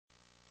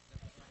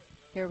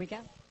Here we go.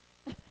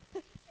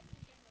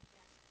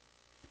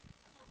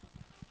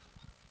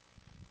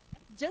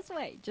 Just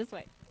wait, just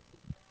wait.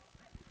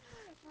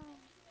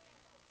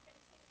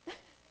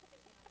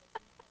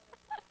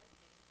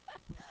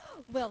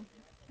 Well,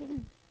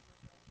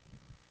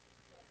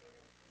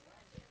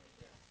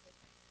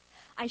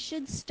 I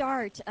should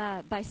start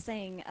by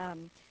saying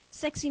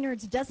sexy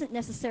nerds doesn't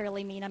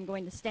necessarily mean I'm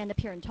going to stand up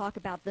here and talk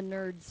about the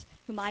nerds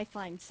whom I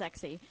find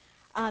sexy.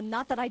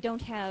 Not that I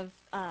don't have,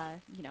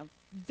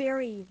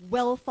 very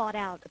well thought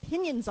out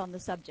opinions on the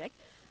subject.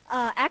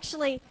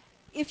 Actually,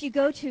 if you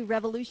go to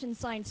Revolution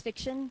Science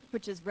Fiction,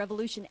 which is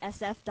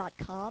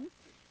revolutionsf.com,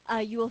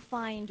 you will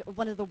find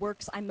one of the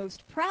works I'm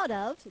most proud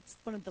of. It's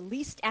one of the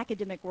least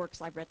academic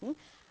works I've written,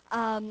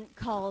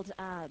 called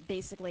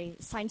basically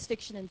Science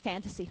Fiction and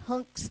Fantasy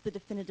Hunks, The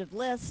Definitive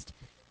List,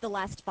 The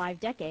Last 5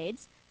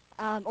 Decades.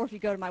 Or if you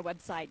go to my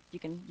website, you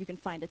can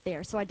find it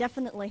there. So I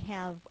definitely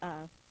have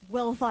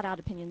well thought out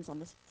opinions on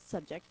this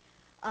subject.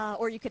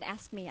 Or you could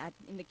ask me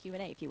in the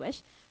Q&A if you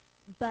wish.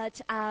 But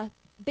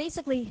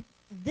basically,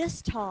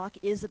 this talk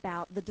is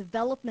about the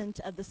development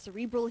of the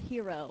cerebral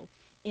hero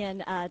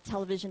in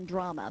television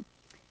drama.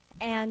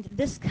 And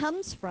this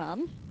comes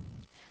from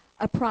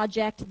a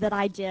project that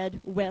I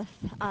did with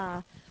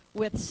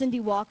Cindy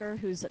Walker,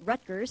 who's at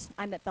Rutgers.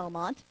 I'm at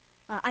Belmont.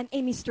 I'm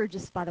Amy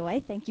Sturgis, by the way.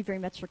 Thank you very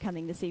much for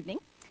coming this evening.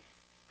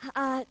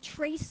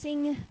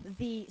 Tracing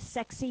the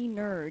sexy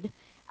nerd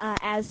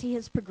as she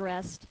has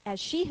progressed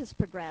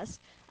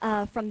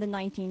from the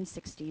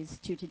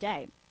 1960s to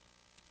today.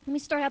 Let me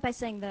start out by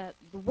saying that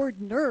the word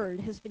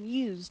nerd has been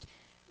used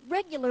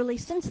regularly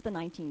since the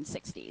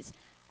 1960s.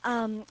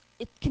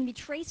 It can be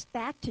traced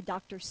back to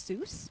Dr.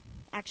 Seuss,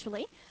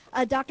 actually.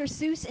 Dr.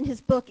 Seuss, in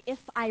his book, If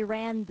I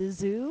Ran the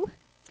Zoo,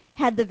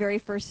 had the very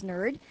first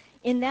nerd.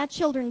 In that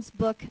children's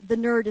book, the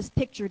nerd is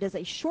pictured as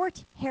a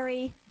short,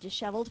 hairy,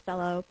 disheveled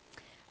fellow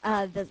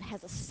that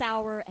has a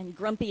sour and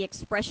grumpy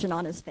expression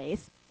on his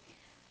face.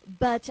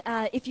 But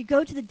if you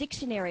go to the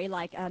dictionary,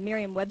 like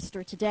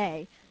Merriam-Webster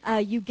today,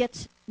 you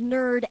get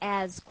nerd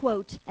as,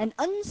 quote, an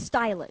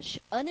unstylish,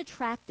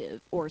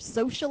 unattractive, or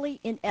socially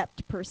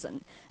inept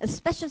person,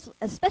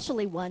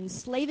 especially one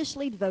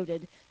slavishly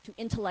devoted to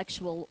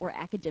intellectual or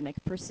academic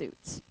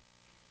pursuits.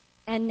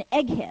 An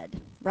egghead,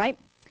 right?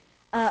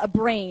 A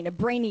brain, a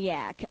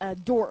brainiac, a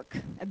dork,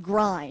 a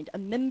grind, a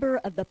member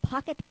of the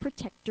Pocket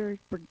Protector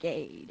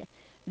Brigade.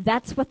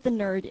 That's what the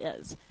nerd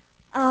is.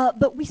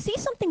 But we see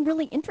something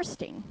really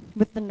interesting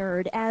with the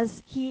nerd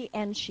as he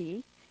and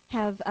she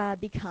have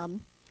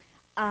become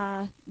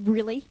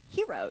really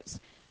heroes.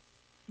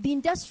 The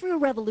Industrial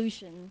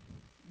Revolution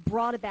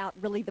brought about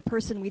really the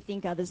person we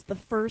think of as the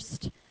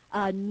first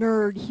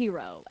nerd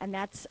hero, and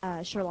that's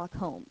Sherlock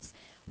Holmes.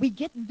 We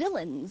get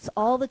villains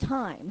all the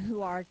time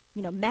who are,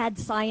 mad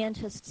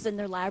scientists in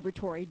their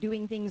laboratory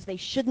doing things they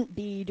shouldn't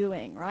be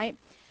doing, right?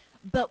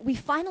 But we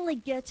finally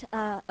get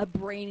a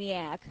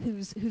brainiac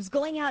who's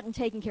going out and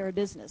taking care of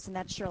business, and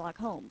that's Sherlock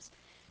Holmes.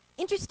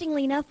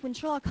 Interestingly enough, when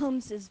Sherlock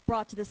Holmes is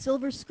brought to the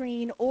silver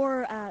screen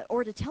or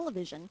to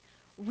television,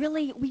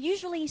 really, we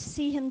usually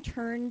see him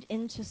turned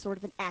into sort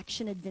of an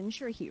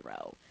action-adventure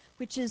hero,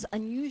 which is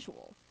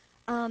unusual.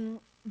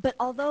 But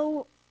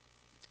although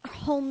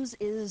Holmes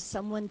is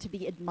someone to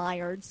be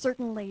admired,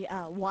 certainly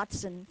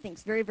Watson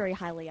thinks very, very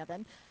highly of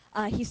him.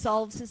 He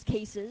solves his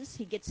cases.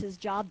 He gets his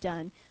job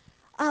done.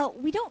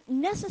 We don't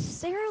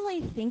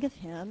necessarily think of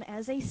him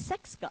as a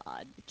sex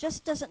god. It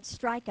just doesn't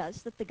strike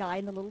us that the guy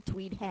in the little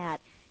tweed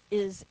hat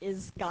is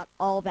got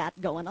all that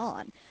going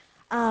on.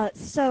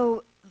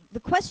 So the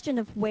question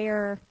of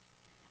where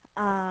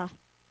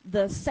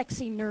the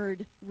sexy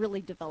nerd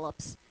really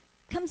develops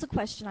comes a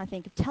question, I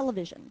think, of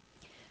television.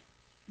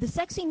 The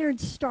sexy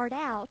nerds start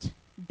out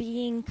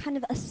being kind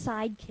of a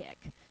sidekick,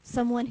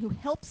 someone who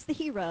helps the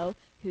hero,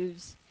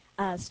 who's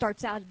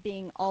starts out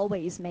being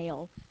always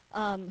male,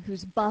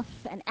 who's buff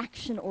and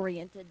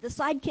action-oriented. The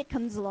sidekick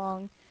comes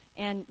along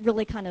and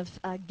really kind of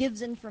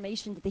gives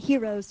information to the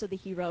hero so the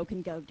hero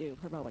can go do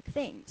heroic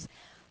things.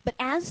 But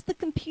as the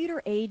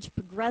computer age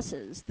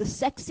progresses, the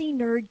sexy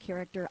nerd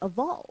character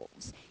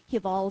evolves. He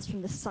evolves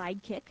from the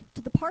sidekick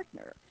to the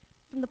partner,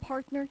 from the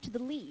partner to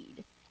the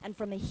lead, and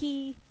from a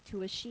he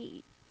to a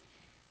she.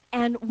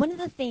 And one of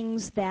the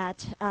things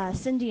that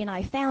Cindy and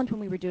I found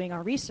when we were doing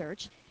our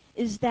research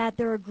is that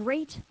there are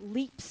great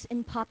leaps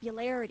in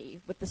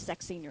popularity with the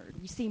sexy nerd.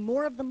 We see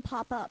more of them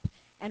pop up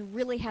and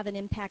really have an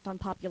impact on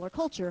popular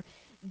culture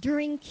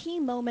during key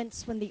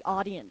moments when the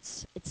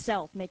audience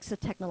itself makes a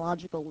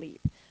technological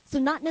leap. So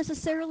not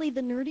necessarily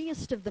the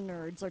nerdiest of the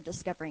nerds are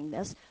discovering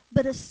this,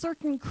 but a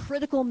certain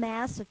critical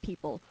mass of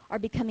people are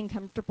becoming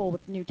comfortable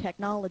with new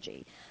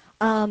technology.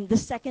 The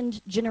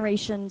second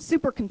generation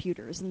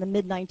supercomputers in the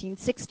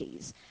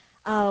mid-1960s,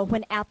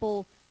 when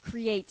Apple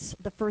creates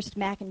the first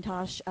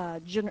Macintosh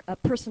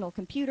personal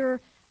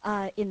computer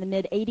in the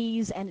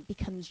mid-'80s, and it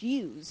becomes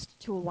used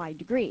to a wide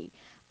degree.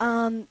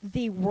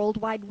 The World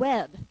Wide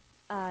Web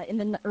in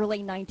the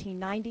early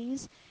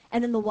 1990s,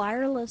 and then the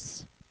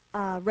wireless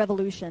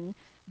revolution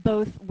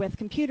both with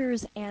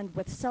computers and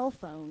with cell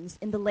phones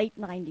in the late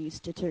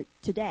 90s to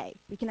today.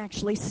 We can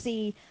actually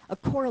see a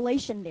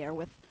correlation there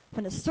with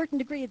when a certain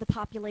degree of the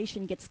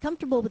population gets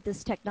comfortable with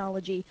this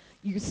technology,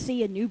 you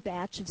see a new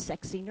batch of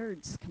sexy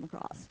nerds come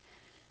across.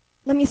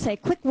 Let me say a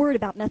quick word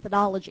about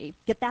methodology.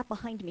 Get that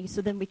behind me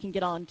so then we can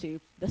get on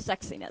to the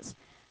sexiness.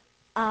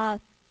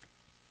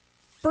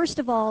 First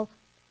of all,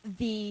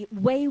 the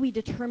way we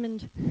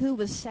determined who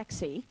was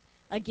sexy,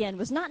 again,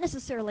 was not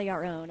necessarily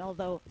our own,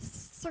 although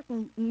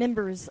certain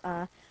members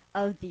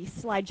of the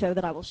slideshow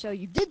that I will show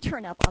you did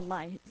turn up on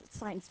my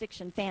science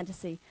fiction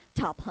fantasy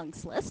top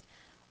hunks list.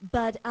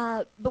 But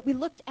we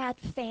looked at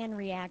fan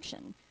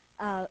reaction,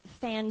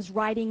 fans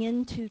writing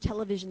into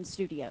television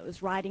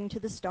studios, writing to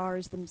the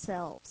stars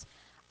themselves,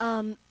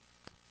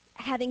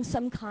 having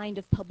some kind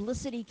of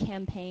publicity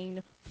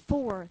campaign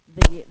for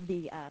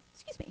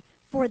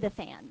for the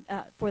fan,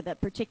 for the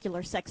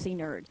particular sexy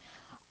nerd.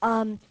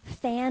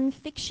 Fan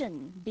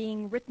fiction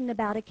being written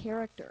about a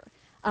character,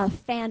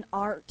 fan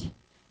art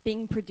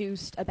being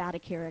produced about a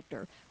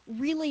character.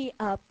 Really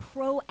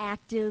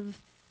proactive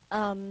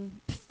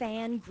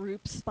fan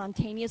groups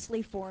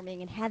spontaneously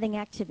forming and having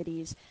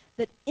activities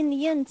that in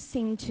the end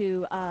seem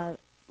to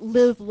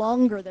live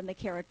longer than the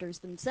characters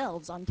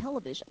themselves on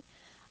television.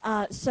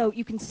 So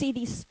you can see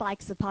these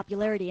spikes of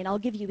popularity, and I'll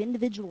give you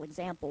individual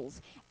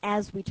examples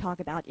as we talk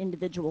about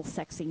individual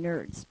sexy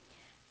nerds.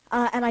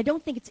 And I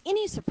don't think it's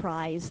any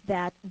surprise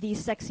that these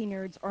sexy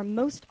nerds are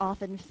most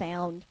often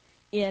found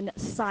in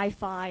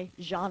sci-fi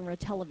genre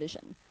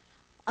television,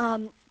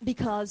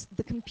 because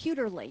the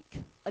computer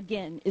link,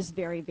 again, is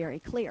very, very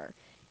clear.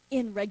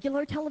 In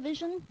regular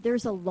television,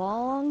 there's a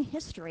long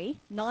history,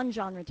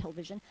 non-genre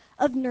television,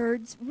 of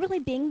nerds really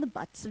being the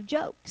butts of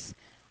jokes.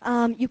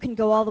 You can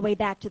go all the way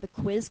back to the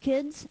Quiz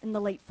Kids in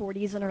the late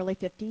 40s and early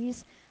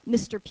 50s,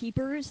 Mr.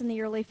 Peepers in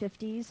the early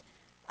 50s,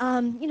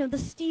 you know, the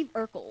Steve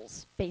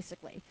Urkels,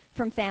 basically,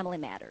 from Family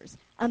Matters,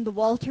 the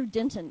Walter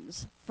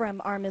Dentons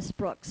from Our Miss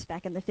Brooks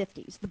back in the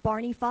 50s, the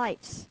Barney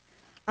Fifes,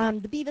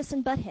 the Beavis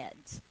and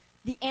Buttheads,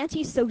 the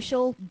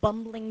antisocial,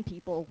 bumbling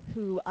people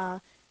who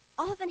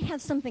often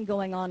have something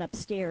going on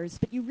upstairs,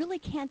 but you really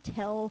can't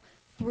tell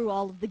through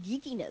all of the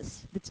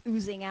geekiness that's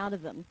oozing out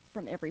of them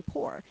from every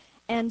pore.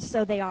 And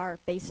so they are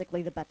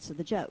basically the butts of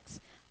the jokes.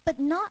 But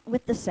not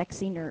with the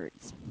sexy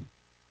nerds.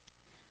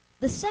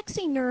 The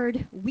sexy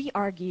nerd, we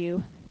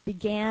argue,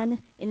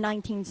 began in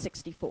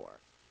 1964.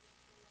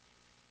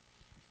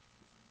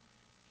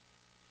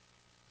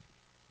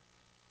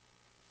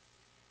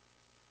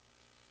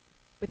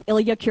 With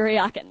Ilya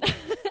Kuryakin.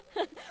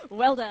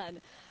 Well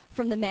done.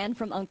 From The Man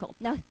from U.N.C.L.E.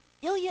 Now,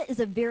 Ilya is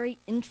a very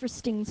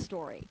interesting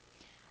story.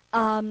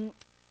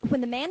 When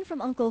The Man from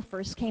U.N.C.L.E.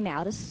 first came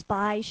out, a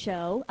spy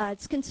show,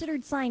 it's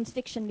considered science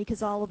fiction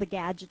because all of the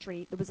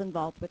gadgetry that was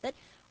involved with it.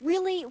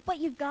 Really, what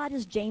you've got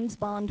is James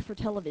Bond for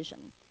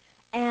television.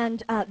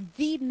 And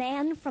the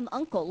Man from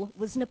U.N.C.L.E.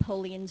 was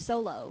Napoleon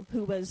Solo,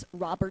 who was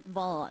Robert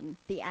Vaughn,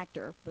 the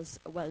actor,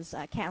 was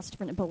cast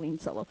for Napoleon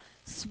Solo.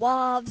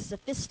 Suave,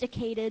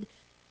 sophisticated,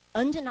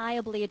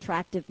 undeniably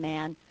attractive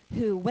man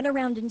who went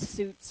around in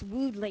suits,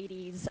 wooed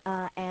ladies,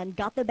 and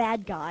got the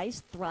bad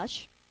guys,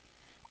 Thrush.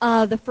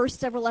 The first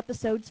several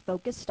episodes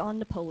focused on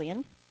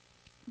Napoleon.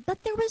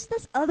 But there was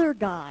this other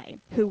guy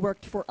who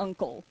worked for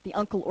U.N.C.L.E., the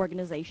U.N.C.L.E.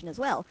 organization as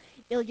well,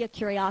 Ilya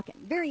Kuryakin.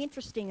 Very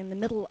interesting in the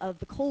middle of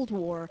the Cold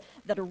War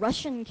that a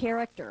Russian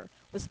character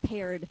was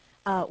paired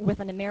with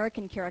an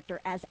American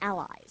character as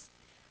allies.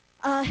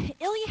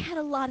 Ilya had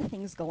a lot of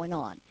things going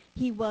on.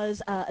 He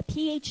was a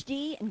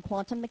PhD in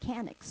quantum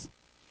mechanics.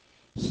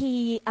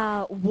 He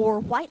wore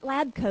white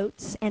lab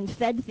coats and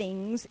fed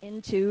things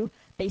into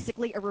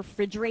basically a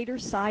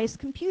refrigerator-sized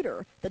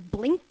computer that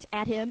blinked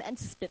at him and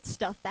spit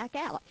stuff back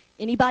out.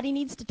 Anybody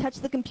needs to touch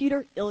the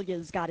computer,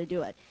 Ilya's got to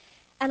do it.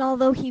 And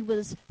although he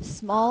was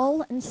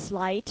small and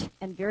slight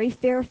and very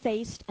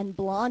fair-faced and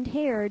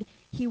blonde-haired,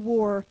 he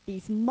wore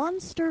these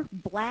monster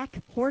black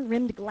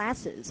horn-rimmed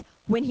glasses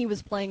when he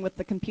was playing with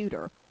the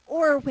computer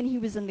or when he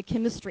was in the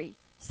chemistry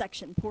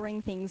section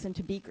pouring things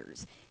into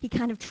beakers. He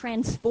kind of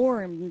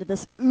transformed into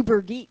this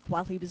uber geek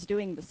while he was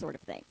doing this sort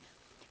of thing.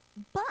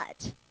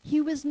 But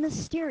he was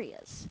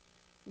mysterious.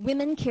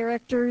 Women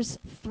characters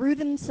threw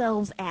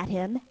themselves at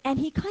him, and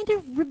he kind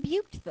of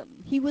rebuked them.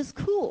 He was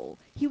cool.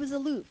 He was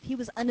aloof. He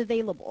was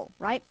unavailable,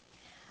 right?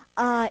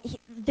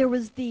 There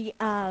was the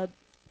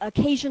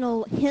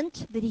occasional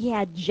hint that he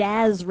had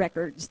jazz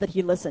records that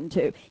he listened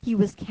to. He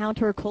was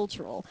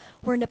countercultural.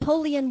 Where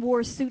Napoleon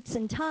wore suits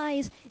and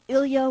ties,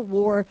 Ilya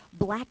wore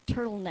black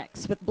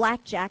turtlenecks with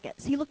black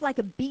jackets. He looked like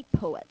a beat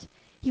poet.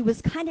 He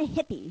was kind of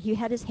hippie. He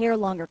had his hair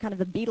longer, kind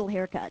of a Beatle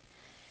haircut.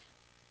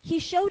 He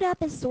showed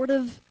up as sort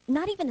of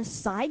not even a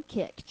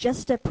sidekick,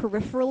 just a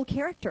peripheral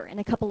character in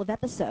a couple of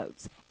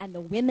episodes. And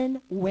the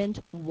women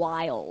went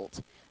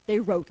wild. They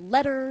wrote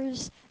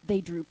letters,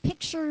 they drew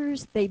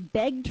pictures, they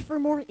begged for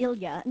more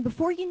Ilya. And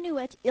before you knew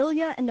it,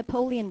 Ilya and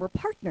Napoleon were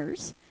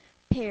partners,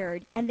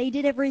 paired, and they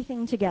did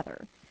everything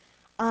together.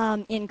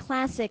 In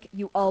classic,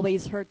 you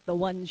always hurt the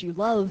ones you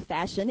love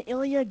fashion,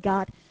 Ilya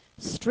got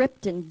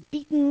stripped and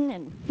beaten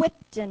and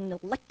whipped and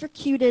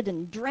electrocuted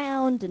and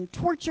drowned and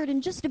tortured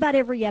in just about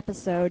every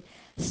episode,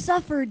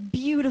 suffered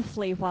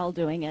beautifully while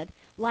doing it,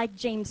 like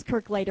James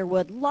Kirk later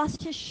would,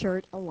 lost his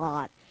shirt a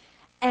lot.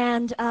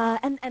 And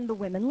the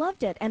women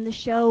loved it. And the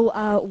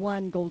show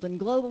won Golden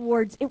Globe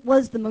Awards. It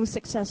was the most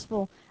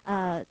successful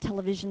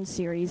television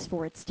series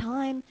for its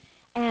time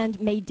and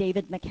made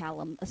David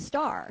McCallum a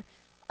star.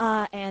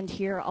 And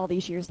here, all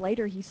these years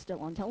later, he's still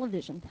on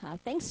television,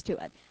 thanks to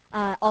it.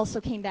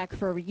 Also came back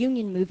for a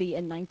reunion movie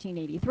in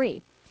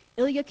 1983.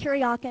 Ilya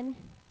Kuryakin,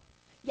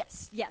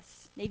 yes,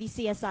 Navy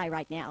CSI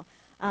right now.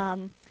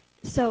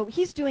 So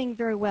he's doing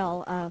very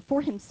well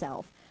for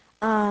himself.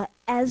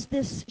 As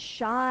this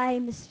shy,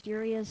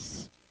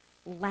 mysterious,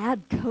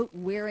 lab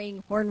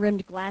coat-wearing,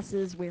 horn-rimmed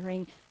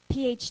glasses-wearing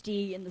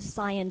PhD in the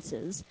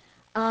sciences,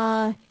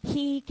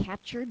 he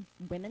captured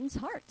women's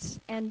hearts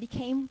and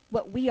became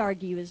what we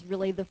argue is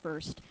really the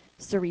first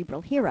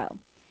cerebral hero.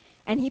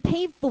 And he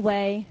paved the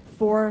way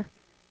for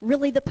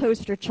really the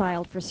poster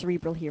child for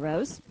cerebral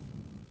heroes,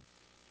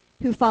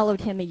 who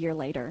followed him a year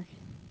later,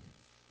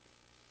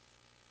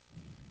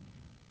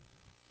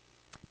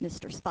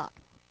 Mr. Spock.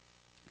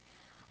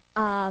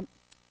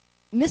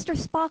 Mr.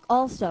 Spock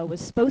also was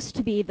supposed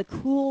to be the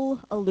cool,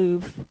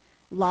 aloof,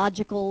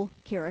 logical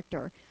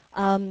character.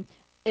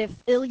 If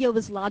Ilya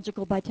was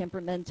logical by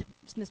temperament,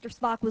 Mr.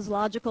 Spock was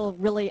logical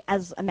really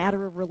as a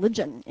matter of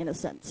religion, in a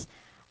sense.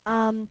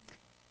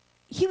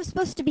 He was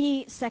supposed to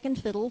be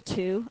second fiddle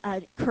to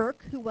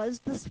Kirk, who was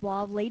the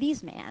suave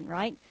ladies' man,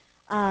 right?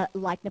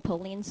 Like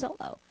Napoleon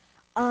Solo.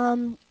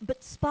 But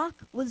Spock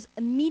was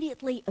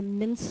immediately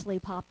immensely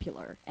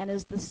popular, and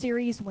as the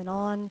series went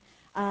on,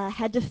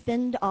 had to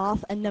fend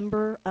off a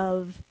number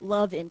of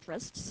love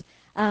interests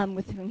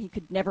with whom he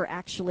could never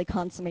actually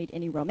consummate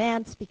any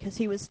romance because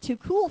he was too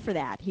cool for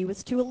that. He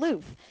was too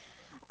aloof.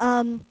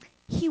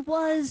 He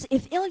was,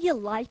 if Ilya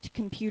liked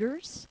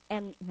computers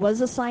and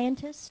was a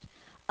scientist,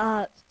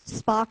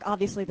 Spock,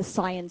 obviously the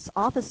science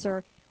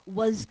officer,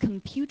 was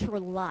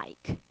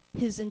computer-like.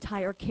 His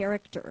entire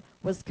character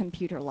was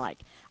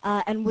computer-like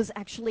and was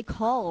actually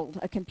called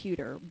a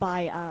computer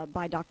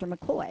by Dr.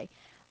 McCoy.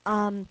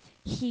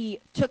 He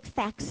took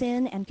facts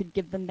in and could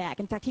give them back.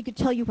 In fact, he could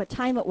tell you what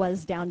time it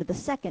was down to the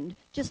second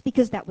just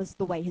because that was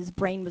the way his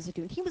brain was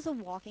attuned. He was a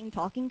walking,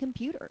 talking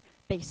computer,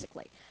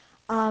 basically.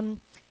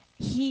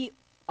 He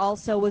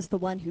also was the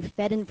one who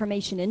fed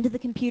information into the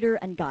computer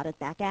and got it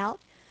back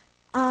out.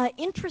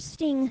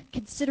 Interesting,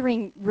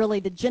 considering really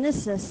the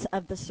genesis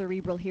of the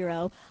cerebral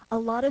hero, a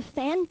lot of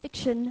fan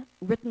fiction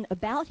written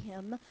about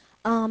him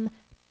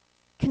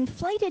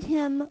conflated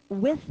him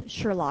with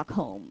Sherlock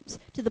Holmes,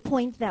 to the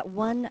point that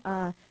one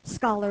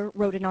scholar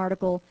wrote an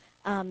article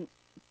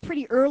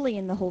pretty early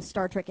in the whole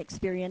Star Trek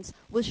experience,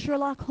 was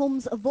Sherlock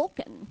Holmes a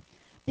Vulcan?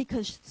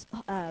 Because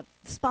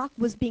Spock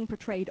was being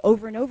portrayed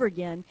over and over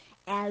again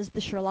as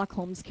the Sherlock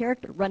Holmes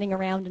character, running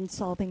around and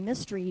solving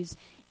mysteries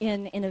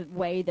in a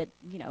way that,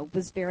 you know,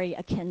 was very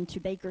akin to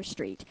Baker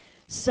Street.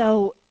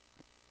 So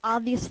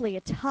obviously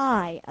a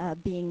tie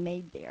being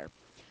made there.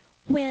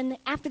 When,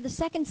 after the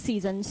second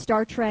season,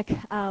 Star Trek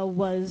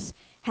was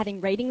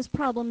having ratings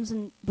problems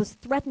and was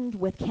threatened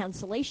with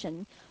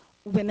cancellation,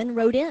 women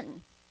wrote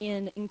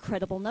in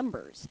incredible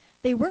numbers.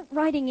 They weren't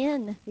writing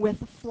in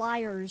with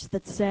flyers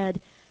that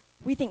said,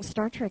 "We think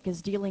Star Trek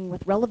is dealing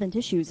with relevant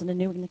issues in a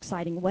new and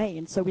exciting way,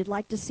 and so we'd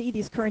like to see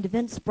these current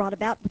events brought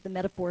about with the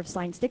metaphor of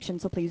science fiction,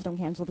 so please don't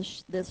cancel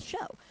this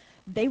show."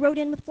 They wrote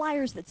in with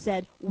flyers that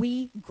said,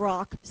 "We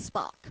grok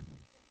Spock."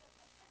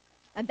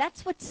 And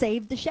that's what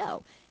saved the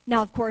show.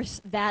 Now, of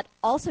course, that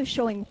also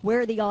showing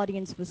where the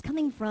audience was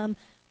coming from,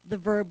 the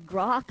verb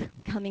grok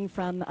coming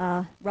from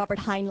Robert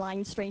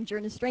Heinlein's Stranger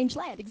in a Strange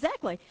Land.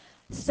 Exactly.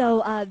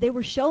 So they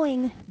were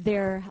showing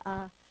their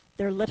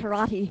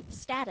literati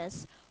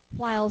status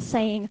while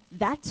saying,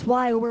 that's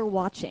why we're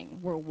watching.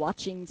 We're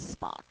watching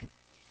Spock.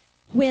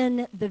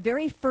 When the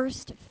very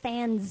first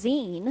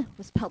fanzine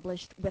was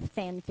published with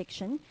fan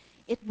fiction,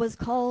 it was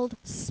called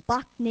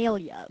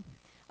Spocknalia,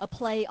 a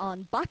play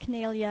on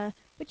Bacchanalia,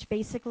 which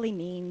basically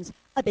means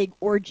a big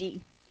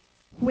orgy.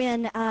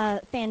 When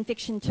fan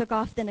fiction took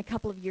off then a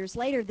couple of years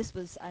later, this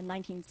was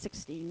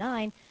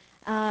 1969,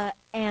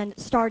 and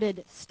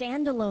started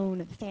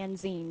standalone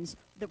fanzines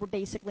that were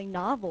basically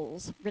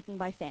novels written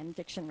by fan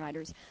fiction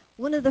writers.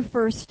 One of the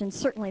first, and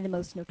certainly the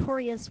most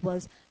notorious,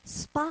 was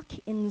Spock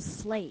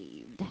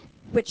Enslaved,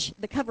 which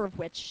the cover of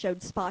which showed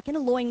Spock in a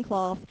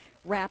loincloth,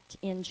 wrapped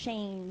in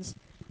chains,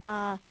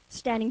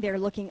 standing there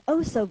looking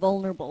oh so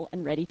vulnerable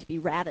and ready to be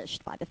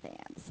ravished by the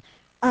fans.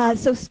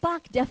 So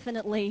Spock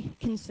definitely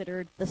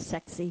considered the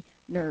sexy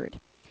nerd.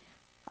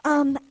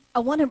 I'm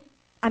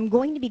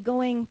going to be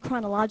going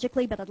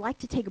chronologically, but I'd like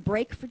to take a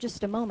break for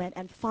just a moment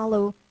and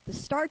follow the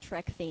Star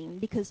Trek theme,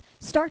 because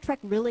Star Trek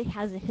really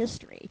has a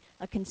history,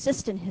 a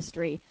consistent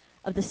history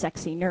of the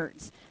sexy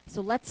nerds. So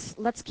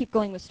let's keep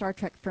going with Star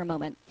Trek for a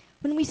moment.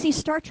 When we see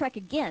Star Trek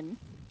again,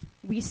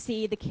 we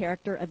see the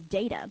character of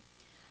Data.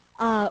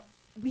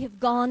 We have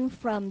gone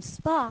from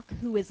Spock,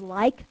 who is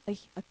like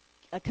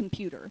a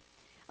computer,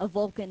 a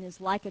Vulcan is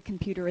like a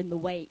computer in the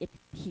way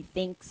he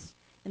thinks,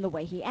 in the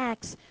way he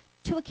acts,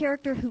 to a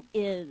character who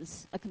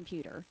is a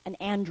computer, an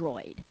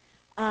android.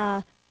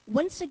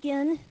 Once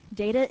again,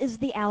 Data is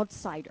the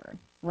outsider,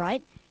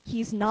 right?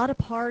 He's not a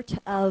part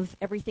of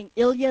everything.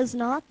 Ilya's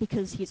not,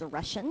 because he's a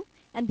Russian,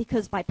 and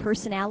because by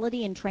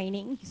personality and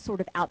training, he's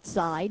sort of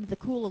outside, the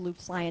cool, aloof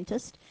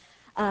scientist.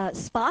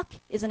 Spock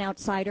is an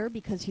outsider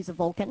because he's a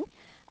Vulcan.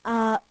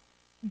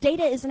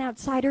 Data is an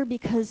outsider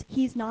because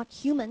he's not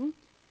human,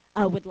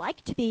 would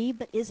like to be,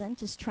 but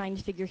isn't, is trying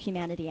to figure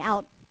humanity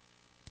out.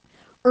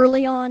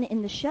 Early on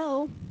in the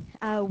show,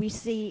 we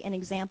see an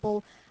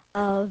example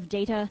of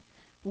Data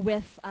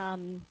with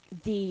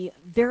the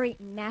very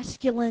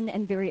masculine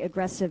and very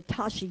aggressive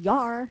Tasha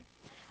Yar,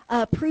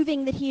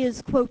 proving that he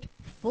is, quote,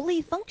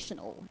 fully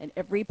functional in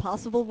every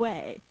possible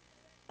way.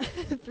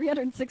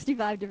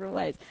 365 different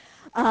ways.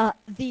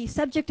 The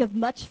subject of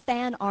much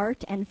fan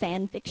art and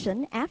fan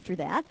fiction after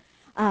that.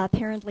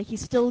 Apparently he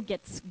still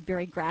gets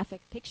very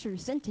graphic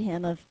pictures sent to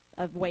him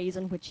of ways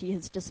in which he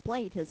has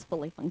displayed his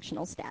fully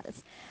functional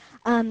status.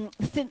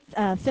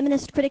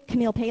 Feminist critic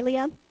Camille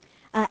Paglia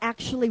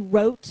actually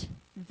wrote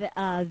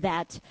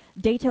that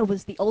Data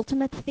was the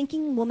ultimate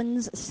thinking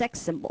woman's sex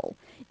symbol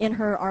in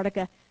her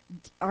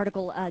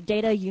article,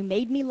 Data, you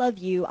made me love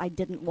you, I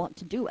didn't want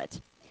to do it.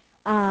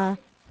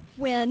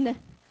 When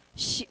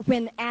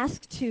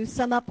asked to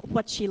sum up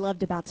what she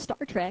loved about Star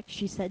Trek,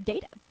 she said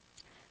Data.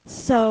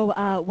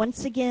 So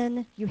once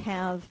again, you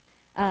have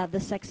the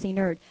sexy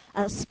nerd.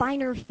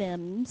 Spiner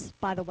Films,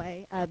 by the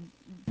way,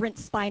 Brent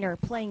Spiner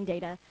playing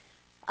Data,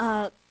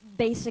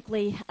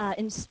 basically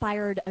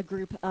inspired a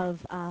group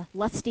of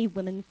lusty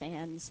women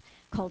fans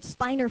called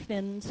Spiner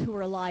Films, who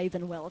are alive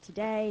and well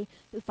today,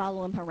 who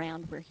follow him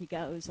around where he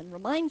goes and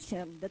reminds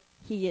him that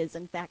he is,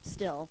 in fact,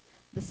 still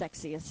the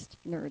sexiest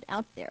nerd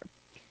out there.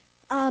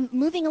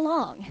 Moving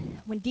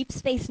along, when Deep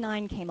Space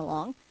Nine came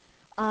along,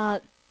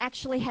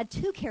 actually had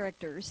two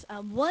characters,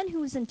 one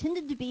who was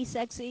intended to be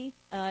sexy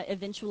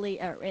eventually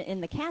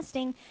in the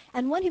casting,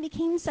 and one who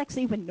became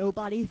sexy when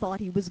nobody thought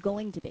he was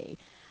going to be.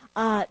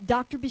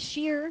 Dr.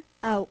 Bashir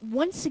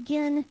once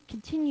again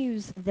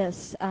continues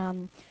this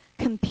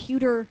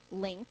computer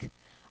link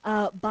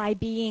by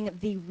being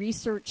the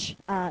research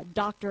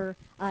doctor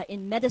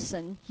in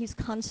medicine. He's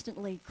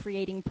constantly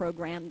creating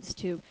programs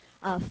to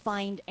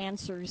find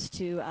answers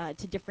to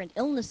different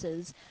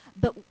illnesses,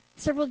 but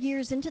several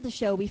years into the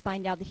show, we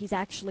find out that he's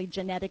actually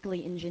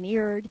genetically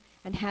engineered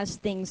and has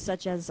things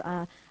such as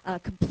a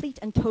complete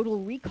and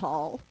total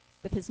recall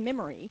with his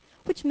memory,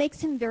 which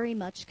makes him very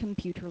much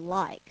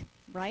computer-like,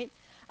 right?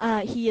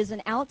 He is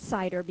an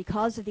outsider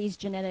because of these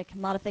genetic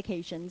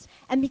modifications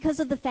and because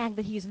of the fact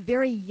that he's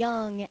very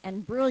young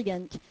and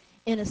brilliant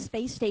in a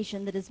space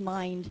station that is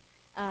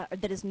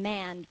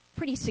manned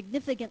pretty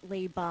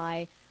significantly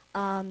by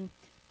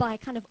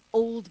kind of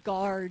old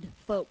guard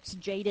folks,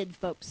 jaded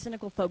folks,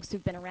 cynical folks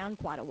who've been around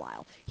quite a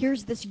while.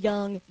 Here's this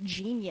young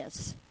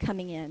genius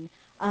coming in,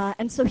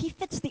 and so he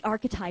fits the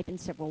archetype in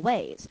several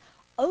ways.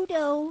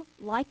 Odo,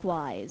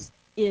 likewise,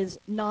 is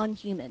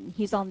non-human.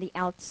 He's on the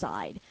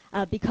outside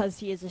because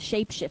he is a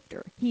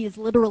shapeshifter. He is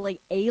literally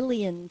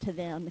alien to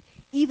them,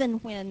 even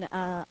when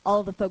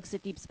all the folks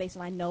at Deep Space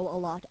Nine know a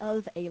lot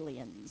of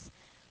aliens.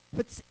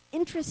 What's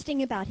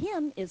interesting about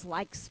him is,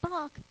 like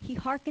Spock, he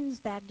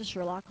harkens back to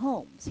Sherlock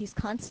Holmes. He's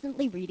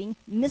constantly reading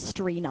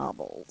mystery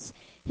novels.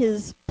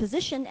 His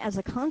position as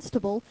a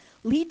constable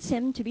leads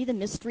him to be the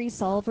mystery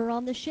solver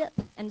on the ship,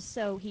 and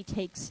so he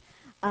takes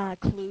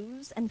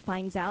clues and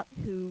finds out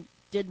who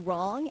did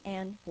wrong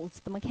and holds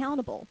them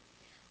accountable.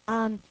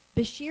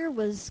 Bashir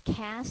was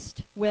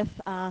cast with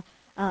a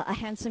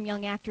handsome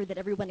young actor that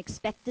everyone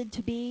expected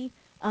to be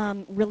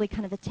really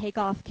kind of a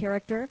takeoff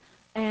character.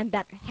 And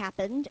that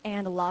happened,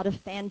 and a lot of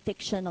fan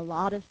fiction, a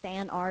lot of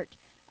fan art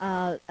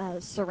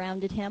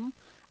surrounded him.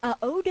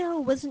 Odo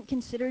wasn't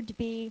considered to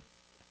be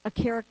a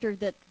character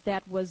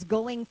that was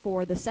going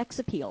for the sex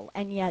appeal,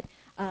 and yet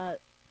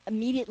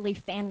immediately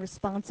fan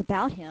response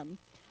about him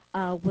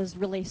was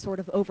really sort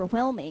of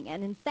overwhelming.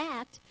 And in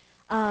fact,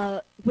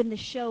 when the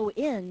show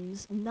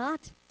ends,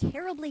 not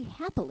terribly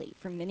happily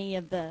for many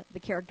of the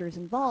characters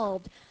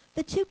involved,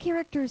 the two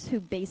characters who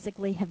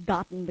basically have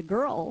gotten the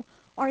girl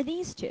are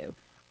these two.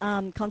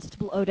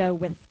 Constable Odo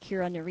with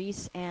Kira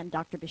Nerys and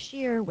Dr.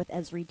 Bashir with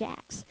Ezri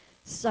Dax.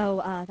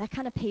 So that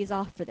kind of pays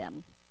off for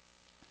them.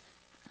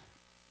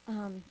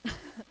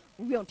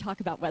 We won't talk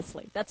about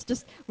Wesley.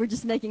 We're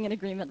just making an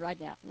agreement right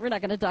now. We're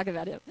not going to talk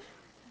about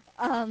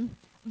him.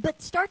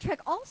 But Star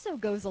Trek also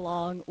goes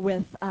along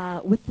with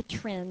the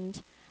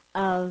trend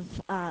of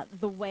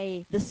the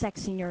way the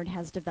sexy nerd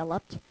has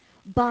developed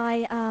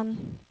by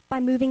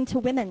moving to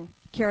women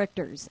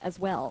characters as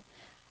well.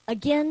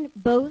 Again,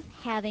 both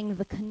having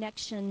the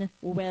connection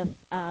with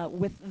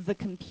the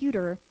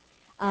computer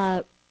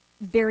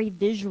very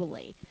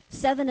visually.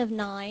 7 of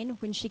 9,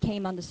 when she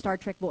came on the Star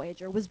Trek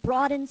Voyager, was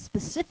brought in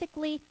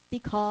specifically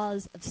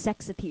because of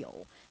sex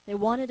appeal. They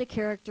wanted a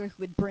character who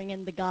would bring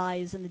in the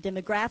guys and the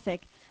demographic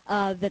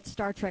that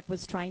Star Trek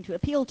was trying to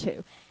appeal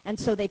to. And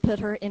so they put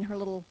her in her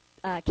little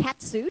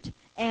cat suit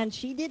And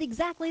she did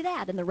exactly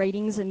that, and the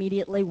ratings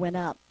immediately went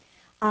up.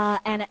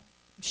 And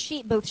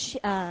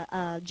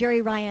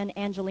Jerry Ryan,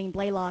 Angeline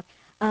Blaylock,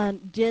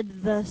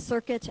 did the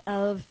circuit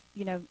of,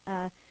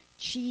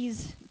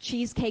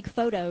 cheesecake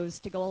photos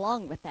to go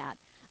along with that,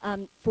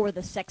 for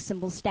the sex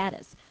symbol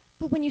status.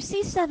 But when you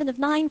see Seven of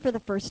Nine for the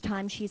first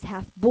time, she's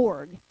half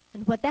Borg.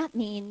 And what that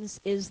means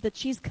is that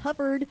she's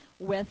covered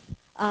with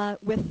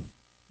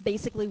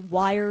basically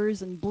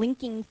wires and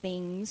blinking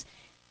things,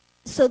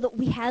 so that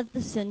we have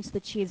the sense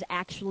that she has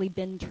actually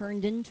been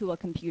turned into a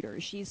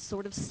computer. She's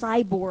sort of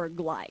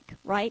cyborg-like,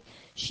 right?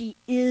 She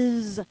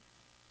is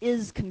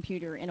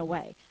computer in a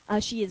way.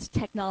 She is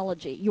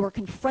technology. You are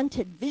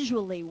confronted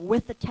visually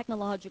with the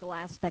technological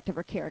aspect of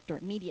her character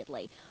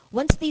immediately.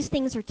 Once these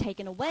things are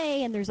taken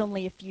away and there's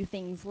only a few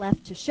things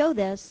left to show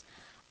this,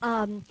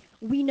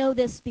 we know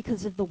this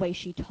because of the way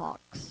she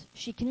talks.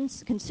 She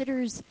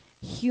considers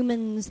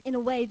humans in a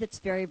way that's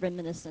very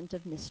reminiscent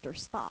of Mr.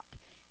 Spock.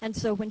 And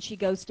so when she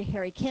goes to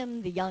Harry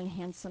Kim, the young,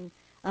 handsome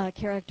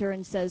character,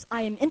 and says,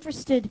 I am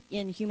interested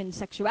in human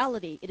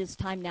sexuality. It is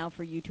time now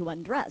for you to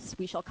undress.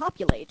 We shall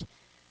copulate.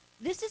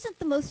 This isn't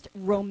the most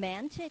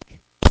romantic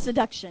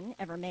seduction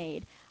ever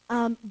made,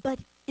 but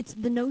it's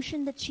the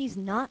notion that she's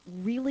not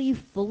really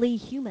fully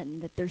human,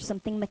 that there's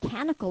something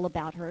mechanical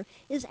about her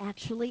is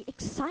actually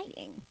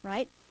exciting,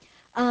 right?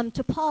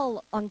 To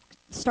Paul on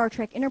Star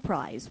Trek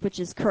Enterprise, which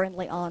is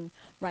currently on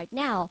right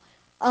now,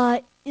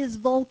 is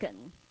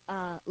Vulcan.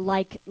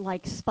 Like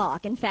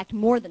Spock. In fact,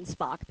 more than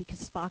Spock,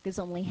 because Spock is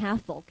only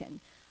half Vulcan.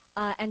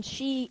 And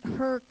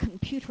her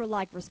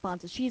computer-like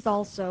responses, she's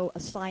also a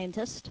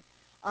scientist,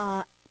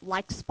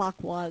 like Spock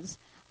was.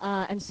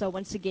 And so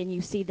once again,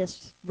 you see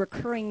this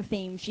recurring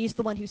theme. She's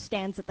the one who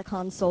stands at the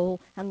console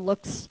and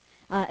looks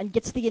and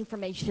gets the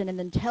information and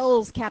then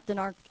tells Captain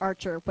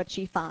Archer what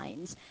she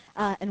finds.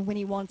 And when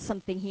he wants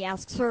something, he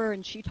asks her,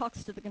 and she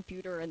talks to the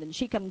computer, and then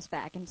she comes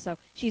back. And so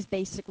she's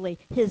basically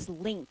his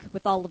link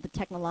with all of the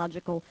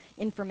technological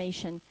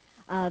information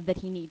that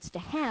he needs to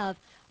have.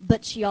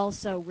 But she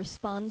also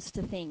responds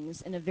to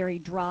things in a very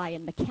dry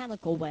and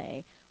mechanical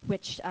way,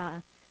 which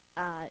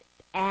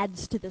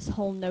adds to this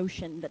whole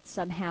notion that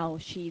somehow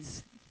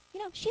she's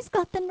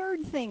got the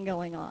nerd thing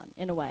going on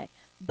in a way.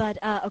 But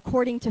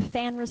according to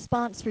fan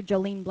response for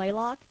Jolene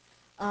Blaylock,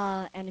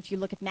 and if you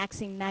look at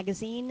Maxim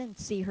magazine and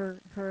see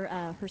her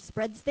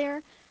spreads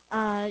there,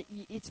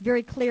 it's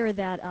very clear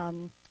that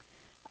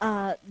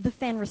the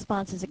fan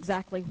response is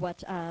exactly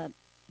what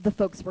the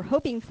folks were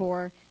hoping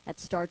for at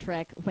Star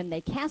Trek when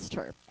they cast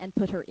her and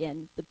put her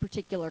in the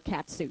particular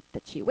cat suit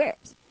that she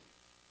wears.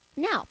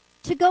 Now,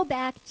 to go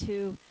back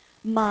to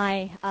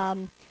my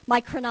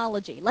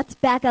chronology, let's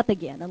back up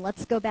again and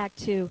let's go back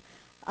to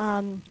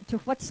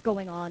what's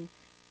going on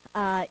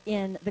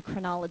in the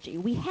chronology.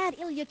 We had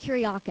Ilya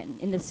Kuryakin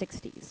in the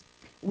 60s.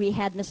 We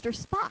had Mr.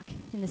 Spock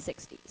in the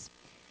 60s.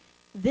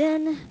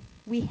 Then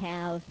we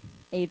have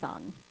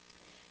Avon.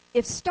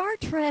 If Star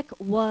Trek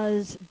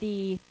was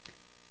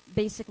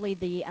basically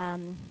the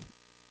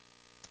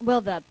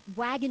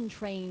wagon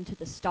train to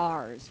the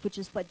stars, which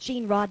is what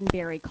Gene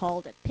Roddenberry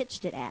called it,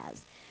 pitched it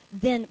as,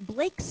 then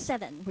Blake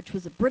 7, which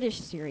was a British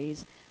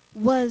series,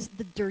 was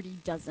the Dirty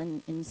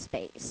Dozen in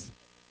space.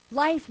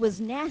 Life was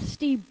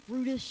nasty,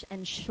 brutish,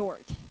 and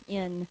short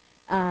in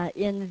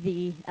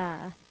the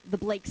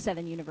Blake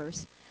 7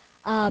 universe.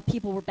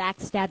 People were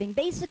backstabbing.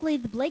 Basically,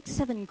 the Blake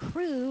 7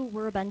 crew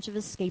were a bunch of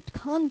escaped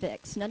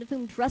convicts, none of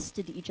whom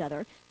trusted each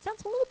other.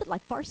 Sounds a little bit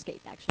like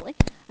Farscape, actually,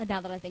 now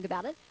that I think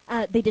about it.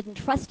 They didn't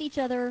trust each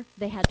other.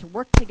 They had to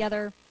work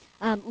together,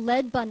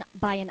 led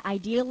by an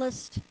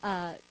idealist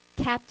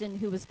captain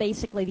who was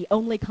basically the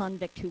only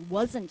convict who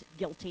wasn't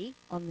guilty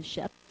on the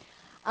ship,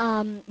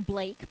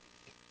 Blake.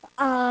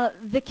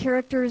 The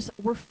characters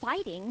were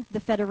fighting the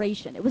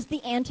Federation. It was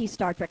the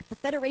anti-Star Trek. The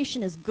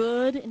Federation is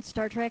good in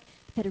Star Trek.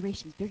 The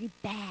Federation is very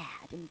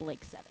bad in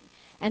Blake 7.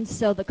 And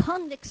so the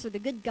convicts are the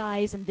good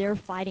guys, and they're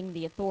fighting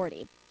the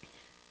Authority.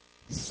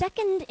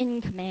 Second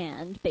in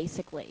command,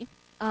 basically,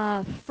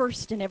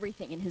 first in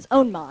everything in his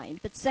own mind,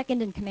 but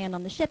second in command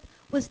on the ship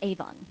was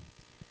Avon.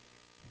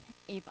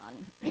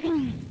 Avon.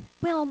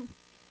 Well,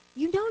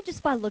 you know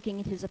just by looking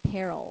at his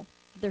apparel,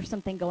 there's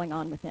something going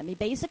on with him. He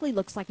basically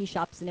looks like he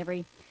shops in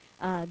every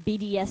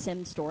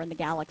BDSM store in the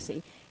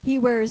galaxy. He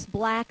wears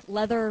black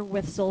leather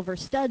with silver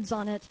studs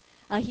on it.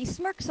 He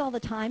smirks all the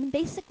time and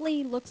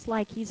basically looks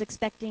like he's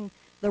expecting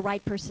the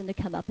right person to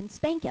come up and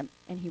spank him,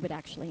 and he would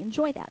actually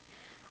enjoy that.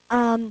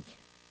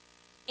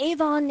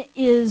 Avon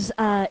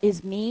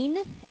is mean.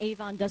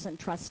 Avon doesn't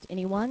trust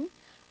anyone.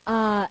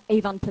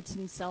 Avon puts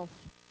himself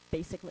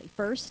basically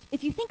first.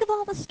 If you think of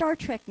all the Star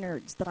Trek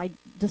nerds that I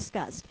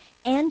discussed,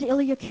 and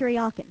Ilya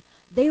Kuryakin,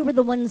 they were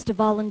the ones to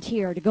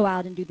volunteer to go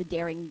out and do the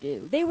daring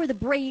do. They were the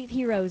brave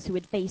heroes who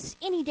would face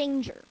any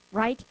danger,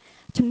 right,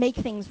 to make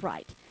things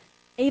right.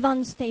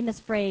 Avon's famous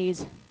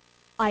phrase,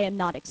 I am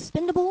not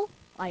expendable,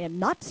 I am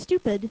not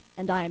stupid,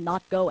 and I am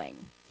not going.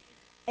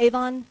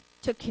 Avon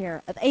took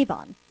care of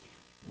Avon.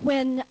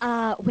 When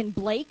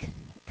Blake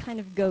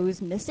kind of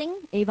goes missing,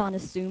 Avon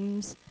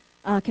assumes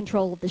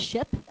control of the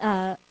ship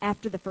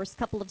after the first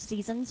couple of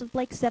seasons of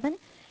Blake 7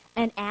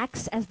 and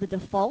acts as the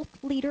default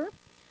leader,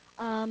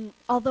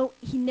 although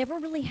he never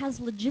really has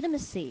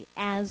legitimacy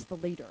as the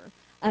leader.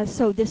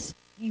 So this,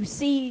 you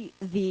see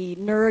the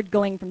nerd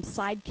going from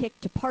sidekick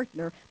to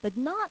partner, but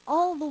not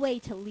all the way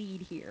to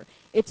lead here.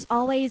 It's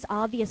always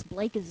obvious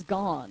Blake is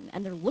gone,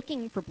 and they're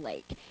looking for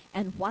Blake.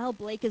 And while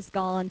Blake is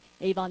gone,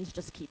 Avon's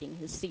just keeping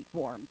his seat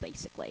warm,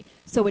 basically.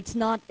 So it's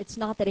not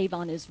that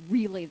Avon is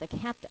really the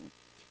captain.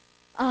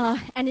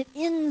 And it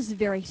ends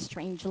very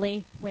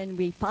strangely when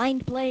we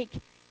find Blake,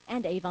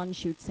 and Avon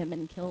shoots him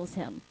and kills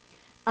him.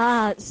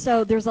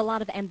 So there's a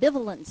lot of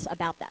ambivalence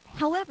about that.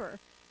 However,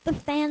 the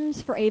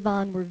fans for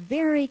Avon were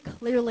very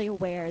clearly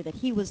aware that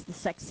he was the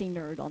sexy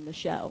nerd on the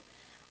show.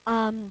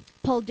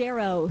 Paul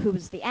Darrow, who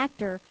was the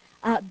actor,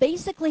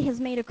 basically has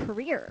made a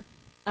career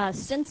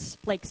since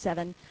Blake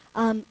 7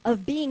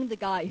 of being the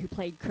guy who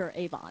played Kerr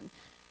Avon.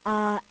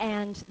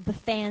 And the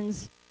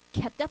fans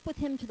kept up with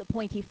him to the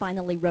point he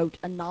finally wrote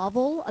a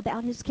novel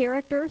about his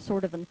character,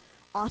 sort of an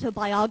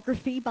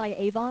autobiography by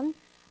Avon.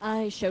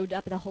 He showed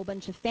up at a whole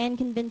bunch of fan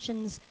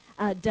conventions,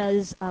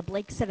 does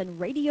Blake 7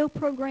 radio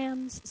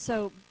programs.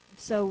 So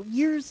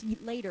years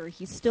later,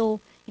 he's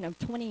still,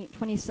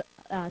 20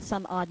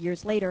 some odd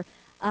years later,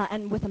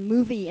 and with a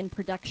movie in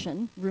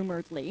production,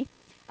 rumoredly.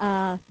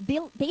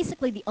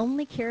 Basically, the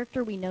only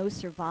character we know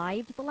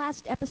survived the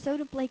last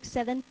episode of Blake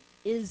 7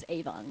 is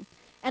Avon.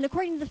 And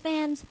according to the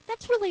fans,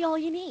 that's really all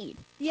you need.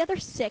 The other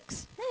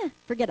 6,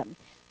 forget them,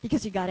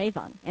 because you got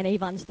Avon, and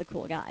Avon's the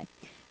cool guy.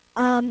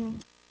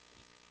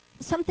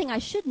 Something I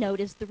should note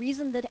is the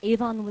reason that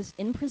Avon was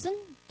in prison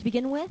to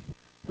begin with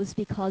was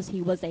because he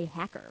was a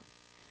hacker.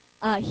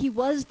 He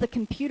was the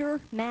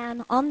computer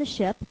man on the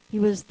ship. He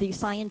was the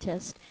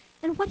scientist.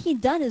 And what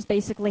he'd done is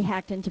basically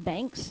hacked into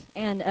banks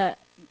and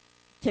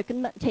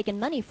taken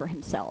money for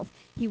himself.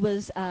 He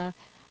was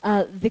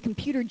the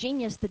computer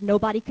genius that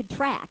nobody could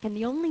track. And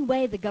the only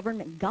way the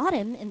government got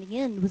him in the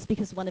end was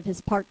because one of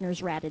his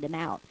partners ratted him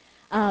out.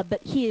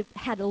 But he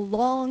had a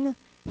long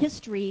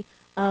history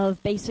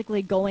of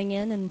basically going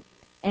in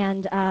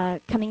and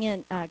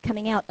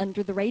coming out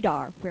under the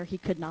radar where he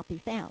could not be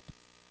found.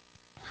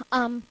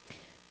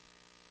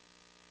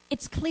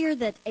 It's clear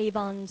that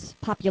Avon's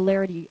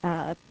popularity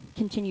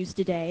continues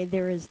today.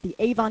 There is the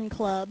Avon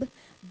Club,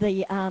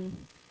 the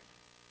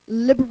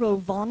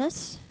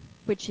Liberovanus,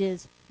 which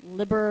is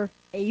Liber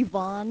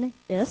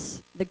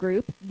Avon-is, the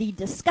group, the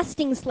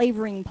Disgusting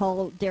Slavering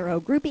Paul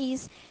Darrow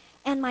groupies,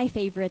 and my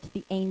favorite,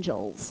 the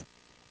Angels,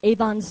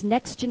 Avon's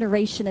next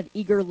generation of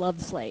eager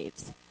love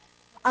slaves,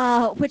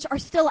 which are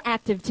still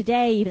active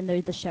today, even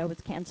though the show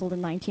was canceled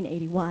in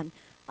 1981.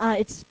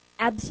 It's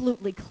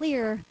absolutely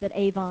clear that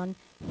Avon,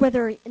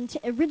 whether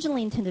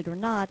originally intended or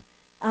not,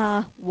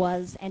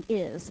 was and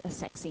is a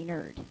sexy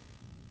nerd.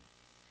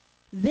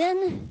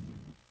 Then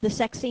the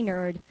sexy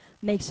nerd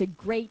makes a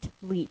great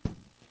leap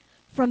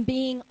from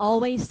being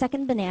always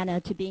second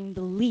banana to being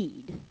the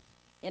lead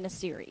in a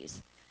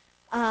series,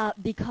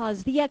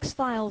 because The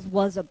X-Files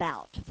was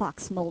about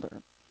Fox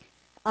Mulder.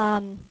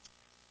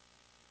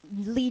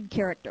 Lead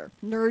character,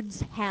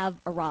 nerds have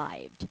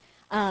arrived.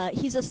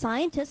 He's a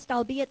scientist,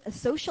 albeit a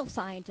social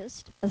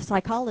scientist, a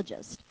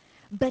psychologist,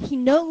 but he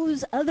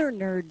knows other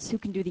nerds who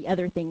can do the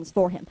other things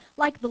for him,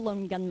 like the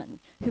lone gunman,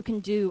 who can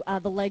do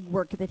the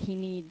legwork that he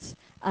needs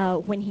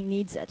when he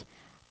needs it.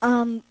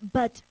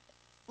 But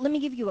let me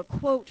give you a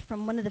quote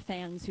from one of the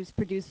fans who's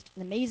produced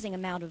an amazing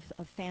amount of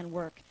fan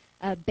work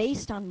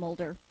based on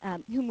Mulder,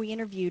 whom we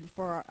interviewed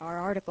for our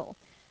article.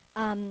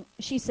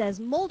 She says,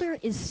 Mulder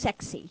is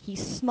sexy,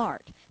 he's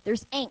smart,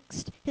 there's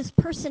angst, his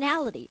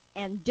personality,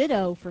 and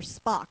ditto for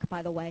Spock,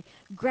 by the way,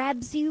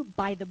 grabs you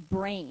by the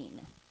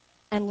brain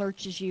and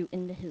lurches you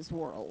into his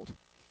world.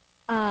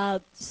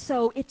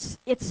 So it's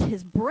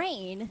his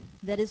brain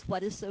that is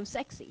what is so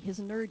sexy, his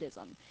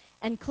nerdism.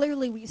 And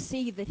clearly we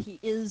see that he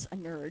is a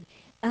nerd.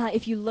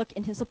 If you look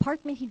in his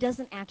apartment, he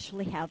doesn't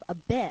actually have a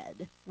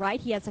bed, right?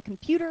 He has a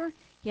computer,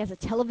 he has a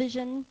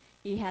television,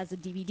 he has a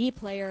DVD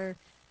player.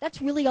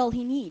 That's really all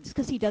he needs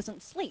because he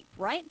doesn't sleep,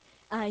 right?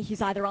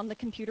 He's either on the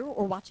computer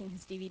or watching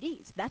his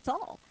DVDs. That's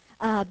all.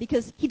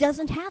 Because he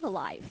doesn't have a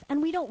life,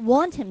 and we don't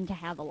want him to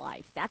have a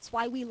life. That's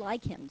why we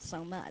like him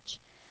so much.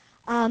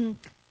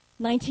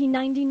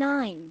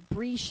 1999,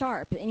 Bree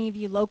Sharp. Any of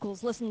you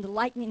locals listen to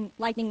Lightning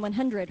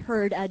 100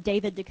 heard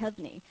David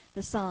Duchovny,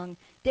 the song,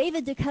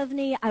 David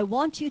Duchovny, I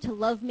want you to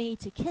love me,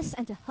 to kiss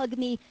and to hug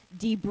me,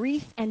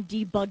 debrief and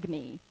debug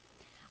me.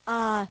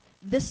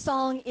 This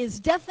song is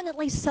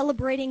definitely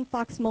celebrating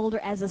Fox Mulder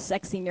as a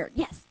sexy nerd.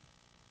 Yes?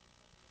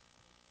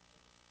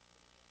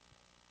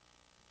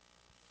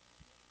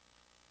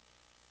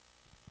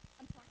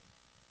 I'm sorry.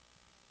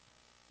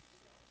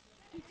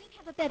 He did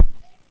have a bed.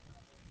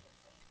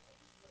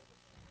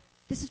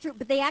 This is true,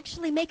 but they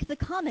actually make the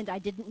comment, I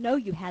didn't know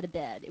you had a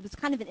bed. It was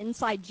kind of an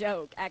inside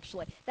joke,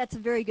 actually. That's a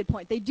very good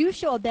point. They do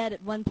show a bed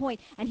at one point,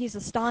 and he's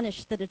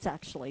astonished that it's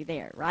actually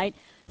there, right?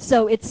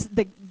 So it's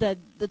the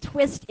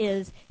twist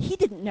is he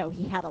didn't know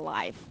he had a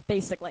life,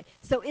 basically.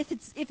 So if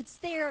it's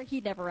there,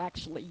 he never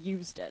actually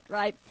used it,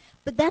 right?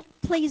 But that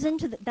plays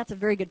into that's a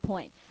very good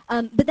point.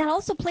 But that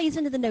also plays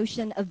into the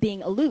notion of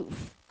being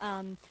aloof,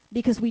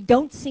 because we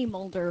don't see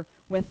Mulder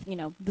with,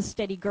 the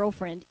steady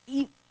girlfriend,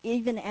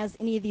 even as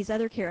any of these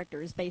other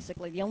characters,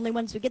 basically. The only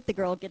ones who get the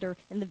girl get her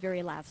in the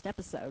very last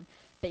episode,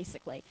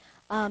 basically.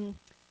 And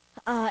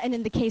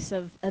in the case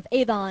of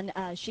Avon,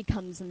 she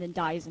comes and then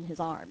dies in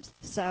his arms.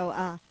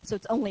 So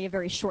it's only a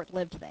very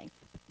short-lived thing.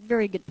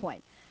 Very good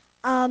point.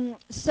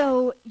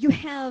 So you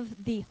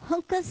have the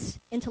Huncus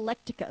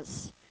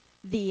Intellecticus,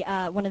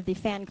 one of the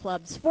fan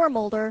clubs for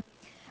Mulder,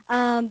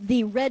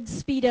 the Red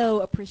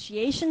Speedo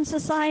Appreciation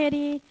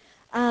Society,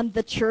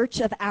 the Church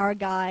of Our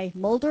Guy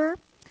Mulder,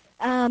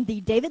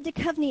 the David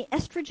Duchovny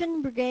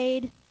Estrogen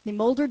Brigade, the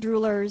Mulder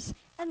Droolers,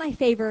 and my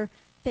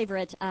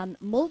favorite,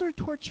 Mulder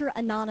Torture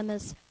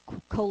Anonymous,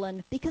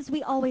 because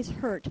we always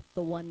hurt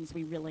the ones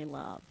we really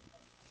love.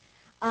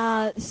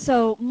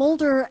 So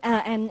Mulder,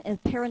 and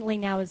apparently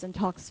now is in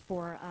talks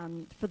for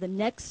the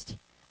next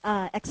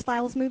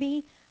X-Files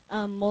movie.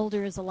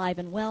 Mulder is alive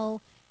and well,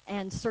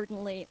 and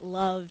certainly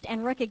loved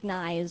and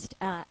recognized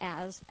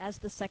as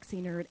the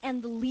sexy nerd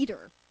and the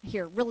leader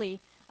here,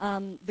 really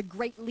the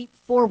great leap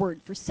forward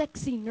for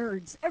sexy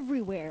nerds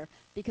everywhere,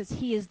 because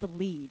he is the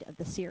lead of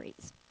the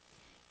series.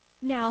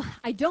 Now,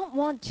 I don't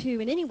want to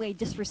in any way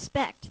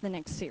disrespect the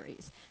next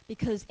series,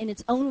 because in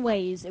its own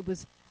ways it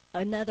was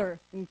another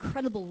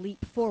incredible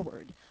leap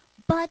forward.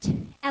 But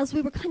as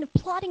we were kind of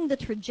plotting the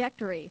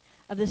trajectory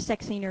of the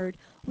sexy nerd,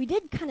 we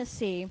did kind of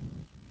see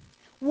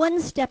one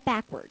step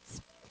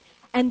backwards.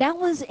 And that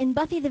was in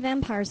Buffy the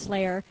Vampire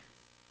Slayer.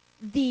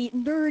 The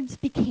nerds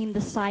became the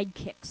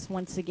sidekicks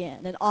once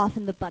again, and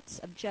often the butts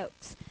of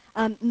jokes.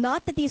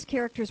 Not that these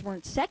characters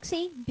weren't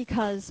sexy,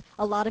 because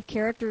a lot of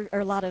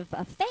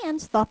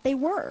fans thought they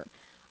were.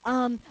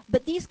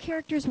 But these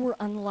characters were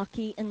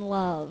unlucky in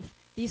love.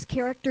 These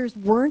characters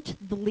weren't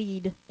the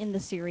lead in the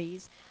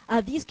series.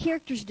 These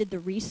characters did the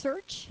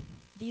research.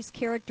 These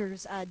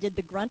characters did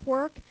the grunt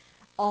work,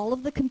 all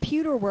of the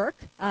computer work,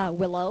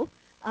 Willow,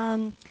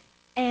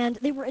 and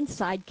they were in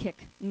sidekick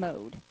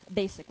mode,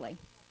 basically.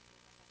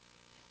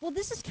 Well,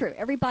 this is true.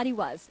 Everybody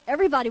was.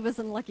 Everybody was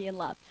unlucky in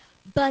love.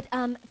 But,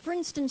 for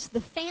instance,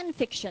 the fan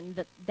fiction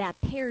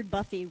that paired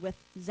Buffy with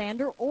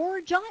Xander or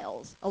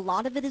Giles, a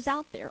lot of it is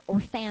out there, or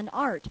fan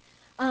art.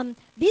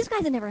 These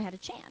guys had never had a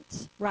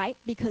chance, right?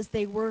 Because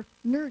they were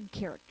nerd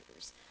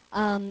characters.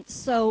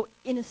 So,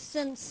 in a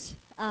sense,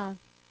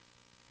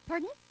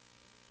 pardon?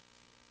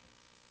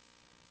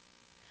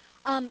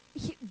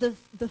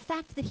 The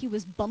fact that he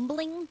was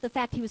bumbling, the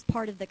fact he was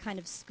part of the kind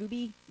of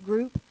Scooby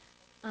group,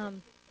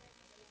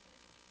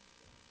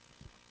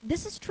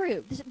 this is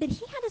true, but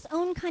he had his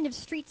own kind of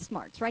street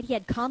smarts, right? He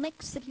had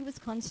comics that he was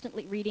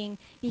constantly reading.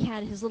 He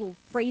had his little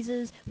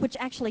phrases, which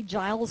actually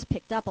Giles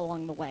picked up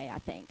along the way, I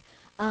think.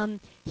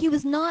 He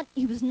was not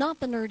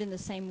the nerd in the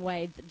same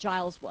way that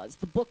Giles was,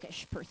 the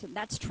bookish person.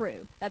 That's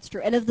true. That's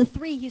true. And of the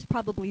three, he's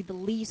probably the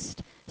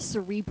least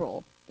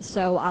cerebral.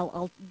 So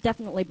I'll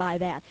definitely buy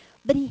that.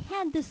 But he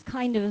had this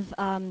kind of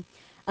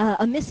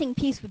a missing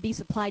piece would be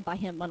supplied by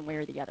him one way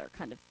or the other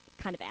kind of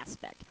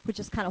aspect, which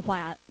is kind of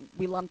why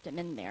we lumped him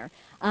in there.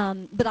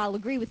 But I'll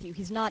agree with you.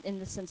 He's not in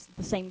the sense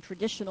the same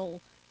traditional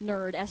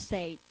nerd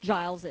essay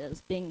Giles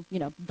is, being,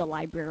 the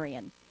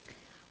librarian.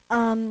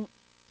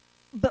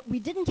 But we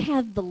didn't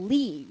have the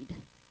lead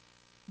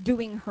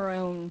doing her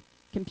own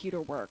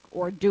computer work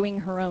or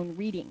doing her own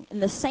reading in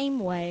the same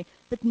way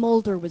that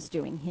Mulder was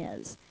doing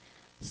his.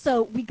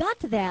 So we got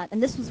to that,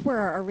 and this was where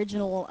our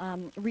original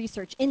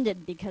research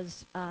ended,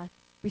 because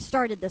we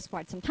started this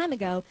quite some time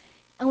ago,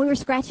 and we were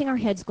scratching our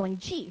heads going,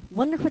 gee,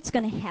 wonder what's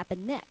going to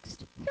happen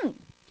next.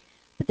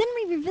 But then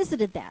we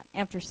revisited that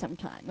after some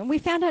time, and we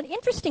found out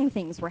interesting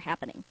things were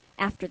happening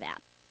after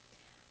that.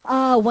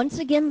 Once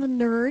again, the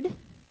nerd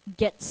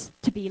gets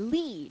to be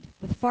lead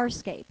with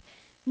Farscape.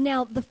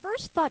 Now, the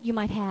first thought you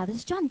might have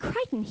is, John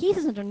Crichton, he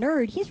isn't a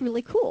nerd, he's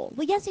really cool.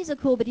 Well, yes, he's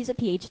but he's a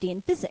PhD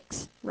in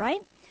physics,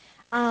 right?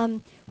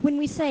 When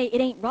we say it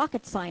ain't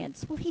rocket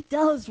science, well, he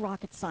does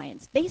rocket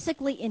science,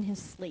 basically in his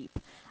sleep.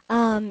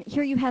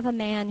 Here you have a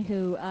man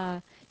who,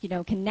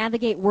 can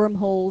navigate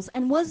wormholes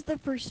and was the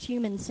first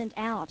human sent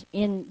out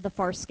in the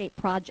Farscape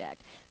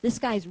project. This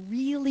guy's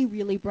really,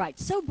 really bright.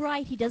 So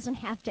bright he doesn't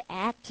have to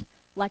act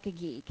like a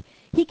geek.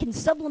 He can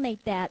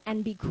sublimate that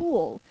and be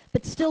cool,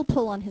 but still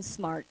pull on his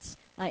smarts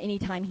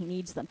anytime he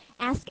needs them.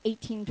 Ask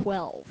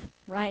 1812,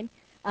 right?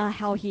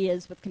 How he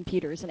is with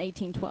computers in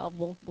 1812,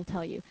 we'll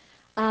tell you.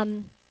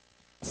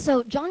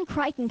 So John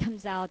Crichton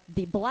comes out,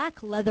 the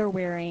black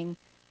leather-wearing,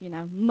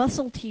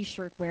 muscle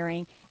T-shirt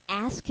wearing,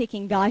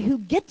 ass-kicking guy who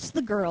gets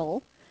the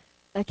girl,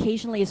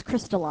 occasionally is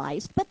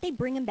crystallized, but they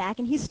bring him back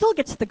and he still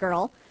gets the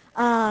girl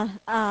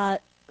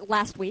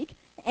last week.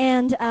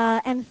 And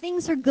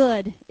things are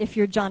good if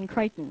you're John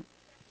Crichton.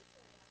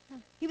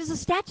 He was a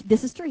statue.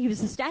 This is true. He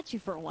was a statue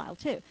for a while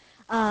too.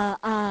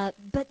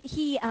 But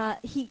he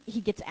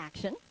gets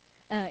action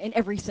in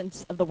every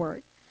sense of the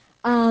word.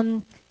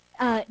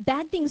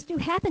 Bad things do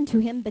happen to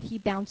him, but he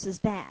bounces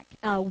back.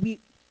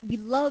 We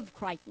love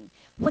Crichton.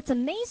 What's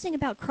amazing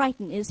about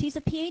Crichton is he's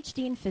a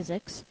PhD in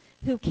physics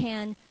who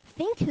can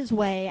think his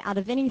way out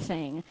of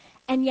anything,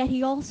 and yet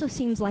he also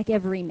seems like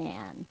every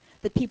man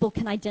that people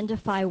can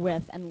identify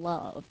with and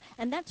love.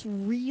 And that's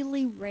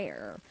really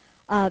rare,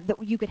 that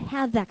you could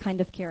have that kind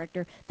of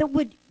character that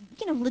would,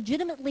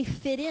 legitimately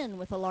fit in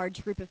with a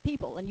large group of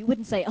people. And you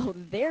wouldn't say, oh,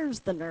 there's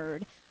the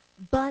nerd,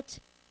 but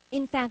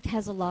in fact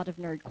has a lot of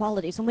nerd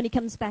qualities. And when he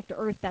comes back to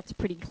Earth, that's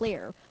pretty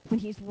clear, when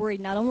he's worried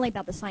not only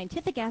about the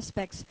scientific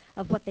aspects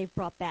of what they've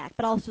brought back,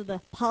 but also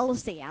the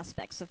policy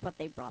aspects of what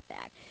they've brought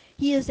back.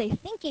 He is a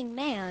thinking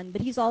man,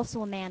 but he's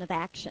also a man of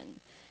action.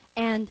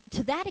 And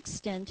to that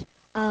extent,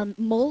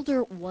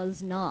 Mulder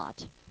was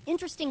not.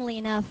 Interestingly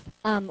enough,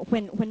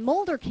 when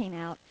Mulder came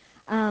out,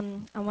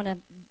 I want to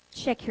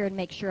check here and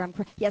make sure I'm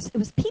correct. Yes, it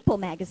was People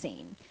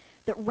magazine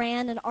that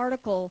ran an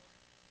article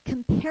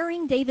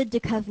comparing David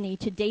Duchovny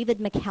to David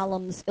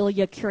McCallum's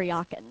Ilya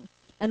Kuryakin.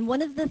 And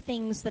one of the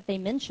things that they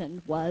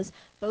mentioned was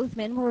both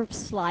men were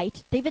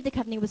slight. David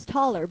Duchovny was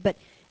taller, but,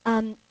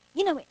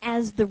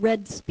 as the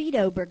Red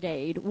Speedo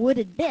Brigade would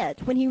admit,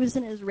 when he was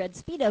in his Red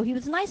Speedo, he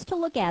was nice to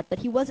look at, but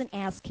he wasn't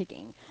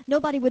ass-kicking.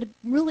 Nobody would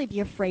really be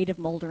afraid of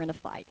Mulder in a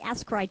fight.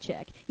 Ask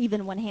Krycek.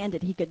 Even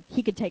one-handed, he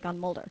could take on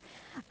Mulder.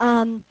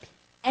 And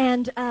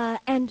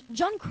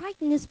John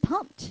Crichton is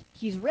pumped.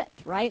 He's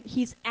ripped, right?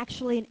 He's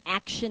actually an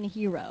action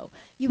hero.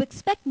 You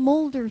expect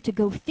Mulder to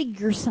go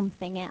figure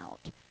something out.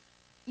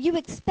 You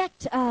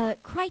expect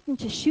Crichton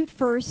to shoot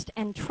first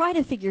and try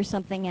to figure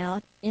something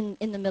out in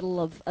the middle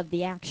of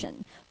the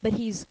action. But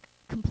he's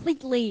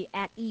completely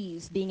at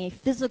ease being a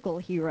physical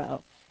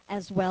hero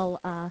as well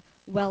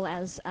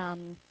as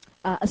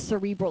a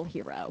cerebral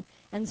hero.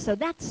 And so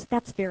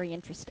that's very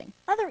interesting.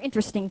 Other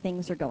interesting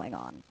things are going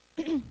on.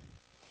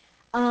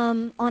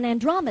 On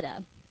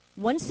Andromeda,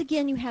 once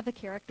again you have a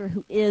character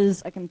who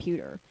is a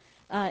computer,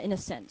 in a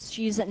sense.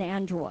 She's an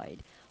android.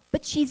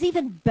 But she's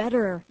even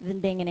better than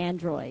being an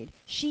android.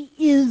 She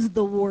is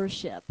the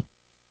warship.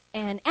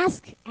 And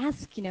ask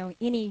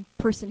any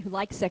person who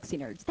likes sexy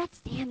nerds. That's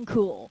damn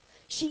cool.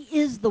 She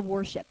is the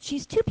warship.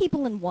 She's two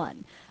people in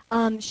one.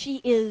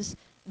 She is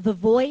the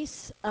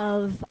voice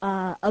of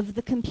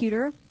the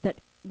computer that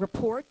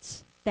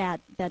reports, that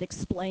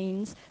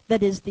explains,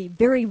 that is the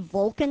very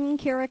Vulcan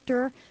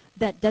character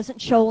that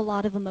doesn't show a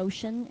lot of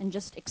emotion and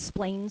just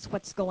explains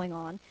what's going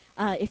on.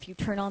 If you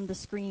turn on the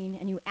screen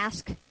and you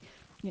ask,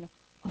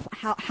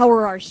 how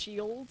are our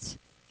shields?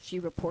 She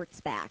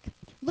reports back.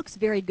 Looks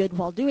very good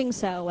while doing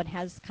so and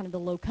has kind of the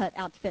low-cut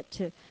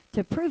outfit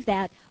to prove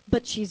that,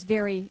 but she's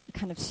very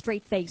kind of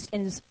straight-faced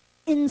and is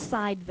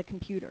inside the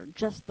computer,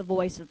 just the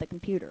voice of the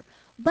computer.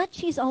 But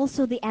she's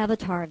also the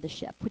avatar of the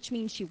ship, which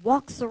means she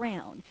walks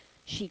around,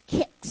 she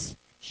kicks,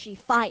 she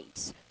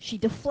fights, she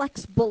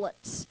deflects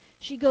bullets,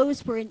 she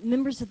goes where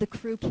members of the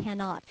crew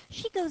cannot.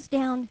 She goes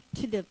down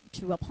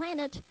to a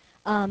planet,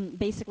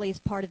 basically as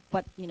part of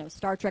what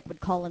Star Trek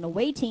would call an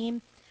away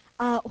team.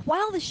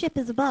 While the ship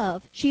is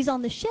above, she's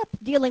on the ship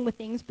dealing with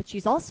things, but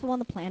she's also on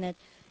the planet,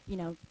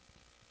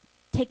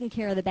 taking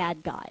care of the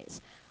bad guys.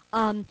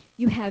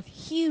 You have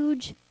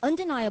huge,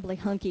 undeniably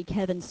hunky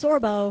Kevin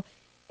Sorbo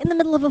in the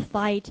middle of a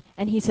fight,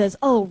 and he says,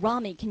 "Oh,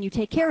 Rami, can you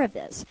take care of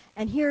this?"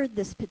 And here,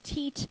 this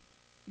petite,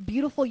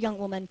 beautiful young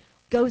woman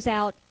goes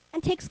out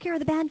and takes care of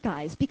the bad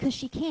guys because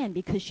she can,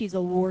 because she's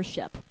a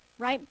warship,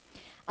 right?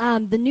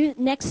 The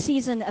next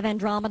season of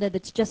Andromeda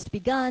that's just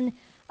begun,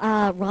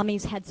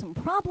 Rami's had some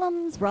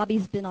problems.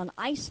 Robbie's been on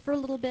ice for a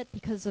little bit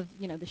because of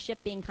the ship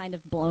being kind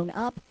of blown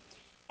up,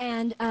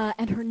 and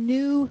her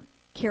new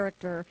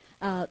character,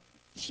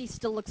 she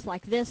still looks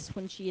like this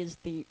when she is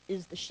the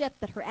ship,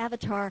 but her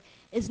avatar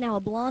is now a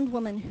blonde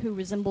woman who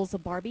resembles a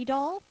Barbie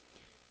doll.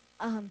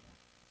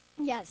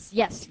 Yes,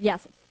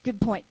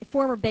 good point.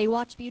 Former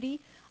Baywatch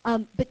beauty.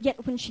 But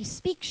yet when she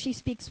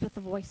speaks with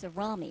the voice of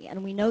Rami,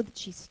 and we know that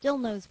she still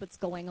knows what's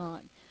going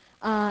on.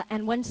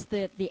 And once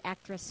the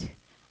actress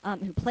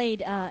who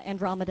played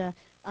Andromeda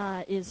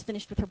is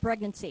finished with her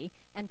pregnancy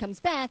and comes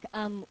back,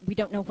 we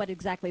don't know what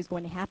exactly is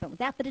going to happen with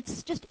that, but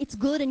it's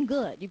good and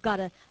good. You've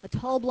got a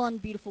tall,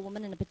 blonde, beautiful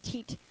woman and a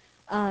petite,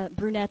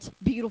 brunette,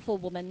 beautiful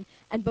woman,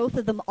 and both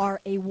of them are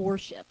a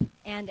warship.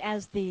 And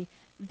as the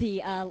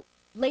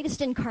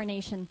latest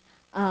incarnation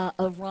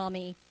of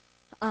Rami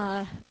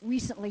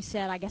recently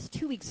said, I guess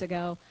 2 weeks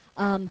ago,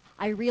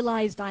 I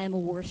realized I am a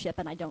warship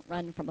and I don't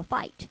run from a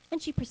fight.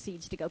 And she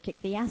proceeds to go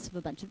kick the ass of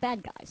a bunch of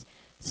bad guys.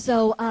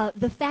 So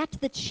the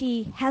fact that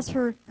she has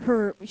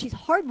she's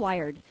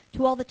hardwired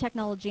to all the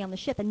technology on the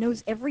ship and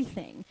knows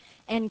everything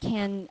and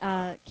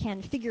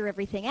can figure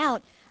everything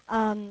out,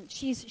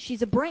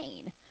 she's a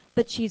brain,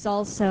 but she's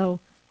also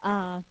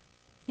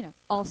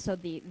also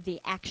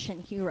the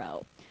action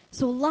hero.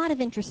 So a lot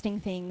of interesting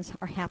things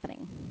are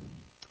happening.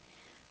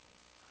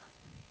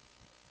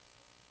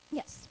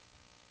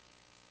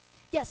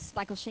 Yes,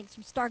 Michael Shanks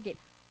from Stargate.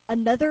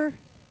 Another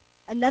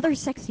Another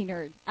sexy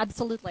nerd,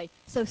 absolutely.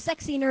 So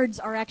sexy nerds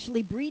are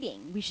actually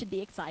breeding. We should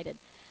be excited.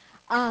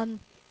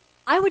 Um,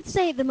 I would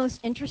say the most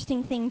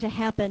interesting thing to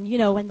happen,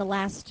 in the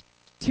last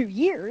 2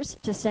 years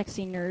to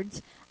sexy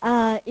nerds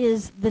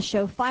is the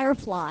show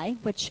Firefly,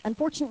 which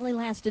unfortunately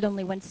lasted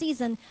only one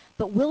season,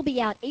 but will be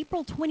out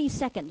April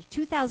 22nd,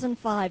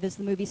 2005 is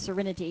the movie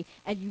Serenity,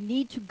 and you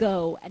need to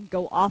go and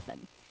go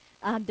often.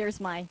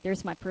 There's my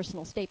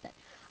personal statement.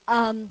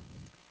 Um,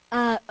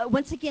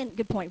 Once again,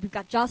 good point. We've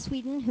got Joss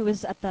Whedon, who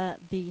is at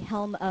the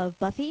helm of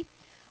Buffy,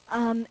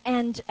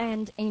 and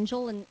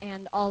Angel,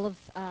 and all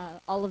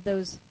of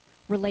those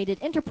related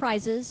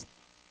enterprises.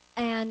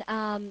 And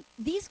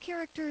these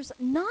characters,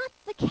 not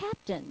the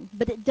captain,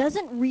 but it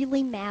doesn't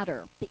really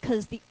matter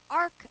because the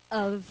arc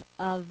of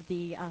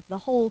the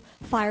whole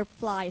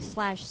Firefly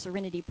 /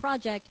 Serenity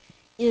project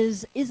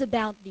is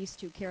about these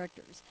two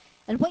characters.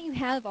 And what you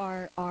have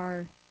are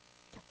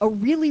a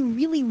really,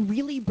 really,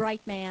 really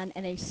bright man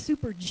and a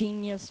super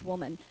genius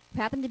woman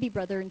who happen to be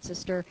brother and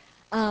sister.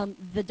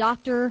 The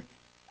doctor,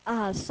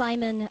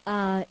 Simon,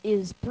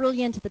 is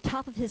brilliant, at the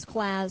top of his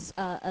class,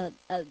 a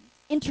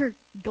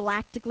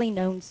intergalactically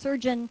known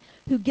surgeon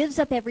who gives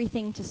up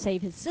everything to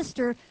save his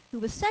sister, who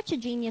was such a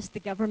genius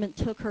the government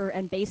took her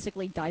and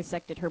basically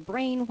dissected her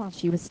brain while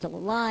she was still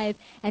alive,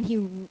 and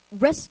he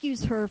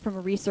rescues her from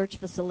a research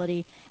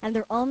facility, and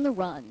they're on the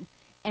run.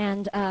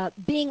 And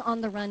being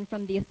on the run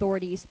from the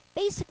authorities,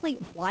 basically,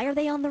 why are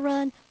they on the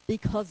run?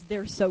 Because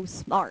they're so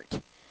smart.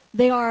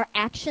 They are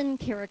action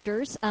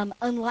characters,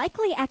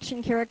 unlikely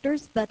action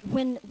characters, but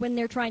when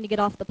they're trying to get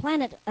off the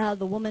planet,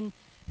 the woman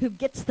who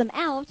gets them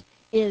out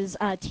is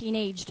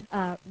teenaged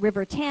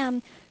River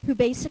Tam, who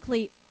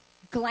basically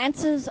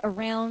glances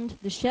around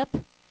the ship,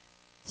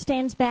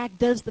 stands back,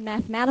 does the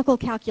mathematical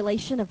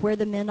calculation of where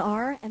the men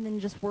are, and then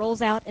just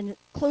whirls out and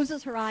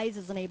closes her eyes,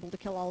 is unable to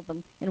kill all of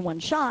them in one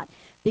shot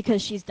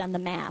because she's done the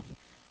math.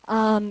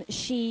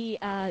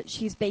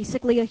 She's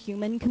basically a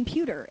human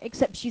computer,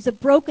 except she's a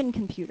broken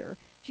computer.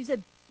 She's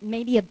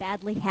maybe a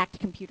badly hacked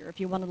computer, if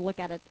you want to look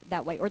at it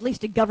that way, or at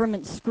least a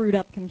government screwed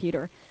up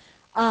computer.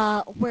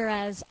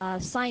 Whereas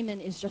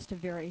Simon is just a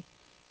very,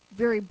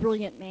 very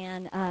brilliant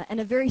man and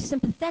a very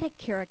sympathetic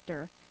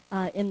character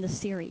in the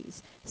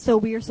series. So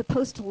we are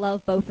supposed to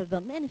love both of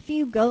them. And if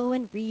you go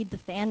and read the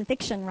fan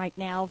fiction right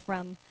now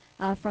from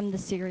the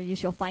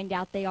series, you'll find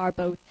out they are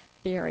both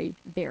very,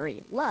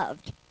 very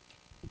loved.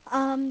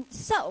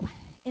 So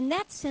in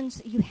that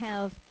sense, you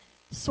have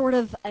sort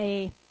of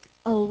a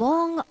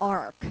long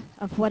arc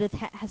of what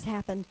has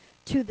happened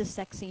to the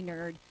sexy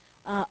nerd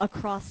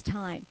across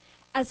time.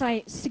 As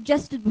I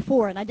suggested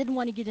before, and I didn't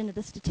want to get into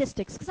the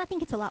statistics because I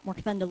think it's a lot more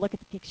fun to look at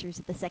the pictures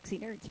of the sexy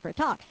nerds for a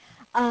talk,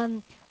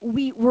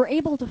 we were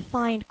able to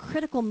find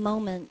critical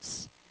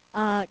moments,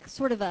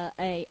 sort of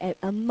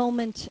a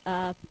moment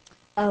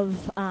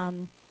of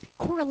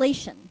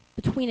correlation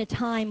between a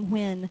time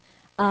when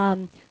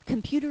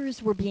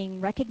computers were being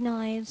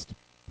recognized,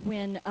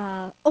 when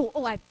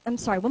I'm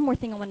sorry, one more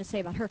thing I want to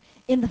say about her.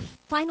 In the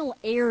final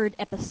aired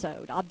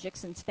episode,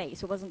 Objects in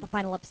Space, it wasn't the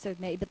final episode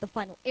made, but the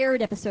final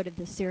aired episode of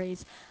this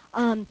series,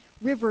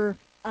 River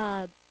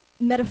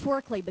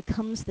metaphorically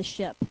becomes the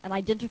ship and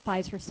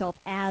identifies herself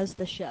as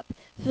the ship.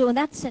 So in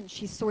that sense,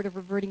 she's sort of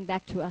reverting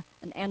back to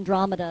an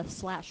Andromeda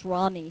 /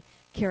 Rami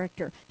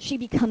character. She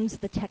becomes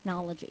the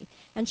technology.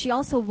 And she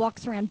also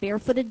walks around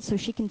barefooted so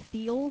she can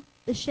feel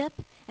the ship,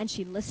 and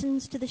she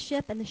listens to the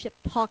ship, and the ship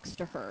talks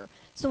to her.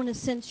 So in a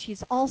sense,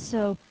 she's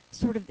also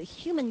sort of the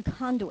human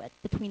conduit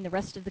between the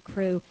rest of the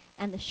crew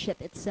and the ship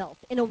itself,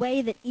 in a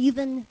way that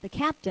even the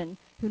captain,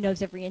 who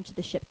knows every inch of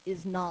the ship,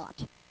 is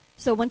not.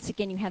 So once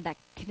again, you have that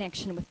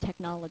connection with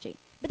technology.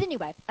 But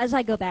anyway, as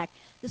I go back,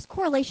 this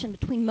correlation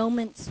between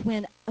moments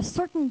when a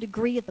certain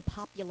degree of the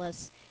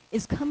populace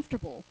is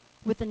comfortable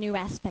with a new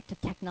aspect of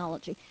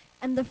technology.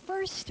 And the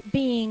first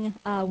being,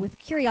 with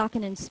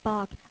Kuryakin and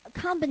Spock, a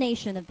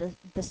combination of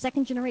the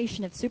second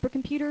generation of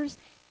supercomputers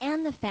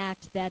and the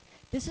fact that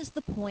this is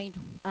the point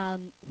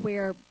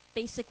where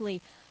basically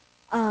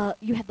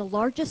you had the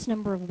largest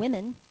number of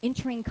women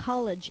entering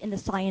college in the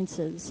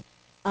sciences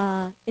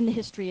in the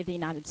history of the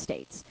United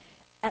States.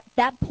 At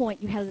that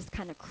point, you have this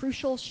kind of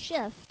crucial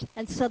shift,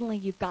 and suddenly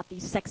you've got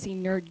these sexy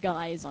nerd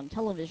guys on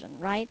television,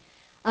 right?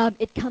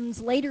 It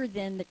comes later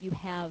then that you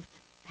have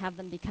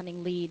them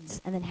becoming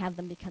leads and then have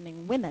them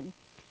becoming women.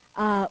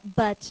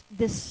 But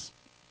this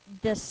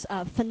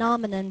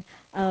phenomenon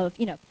of,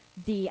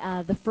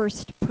 the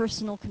first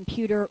personal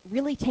computer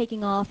really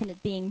taking off and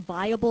it being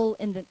viable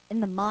in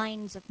the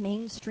minds of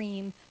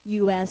mainstream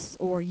U.S.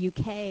 or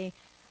U.K.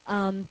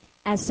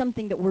 As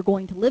something that we're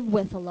going to live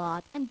with a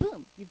lot, and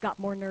boom, you've got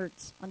more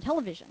nerds on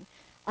television.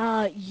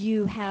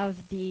 You have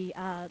the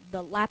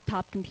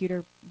laptop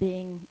computer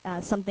being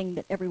something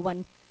that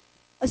everyone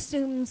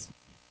assumes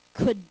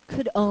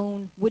could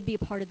own, would be a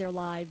part of their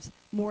lives,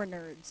 more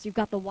nerds. You've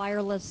got the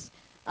wireless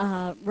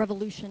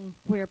revolution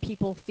where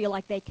people feel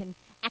like they can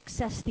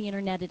access the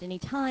internet at any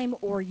time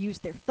or use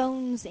their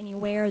phones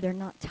anywhere. They're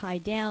not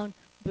tied down.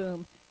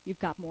 Boom, you've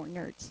got more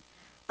nerds.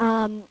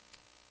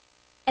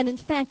 And in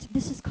fact,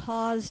 this has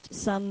caused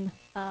some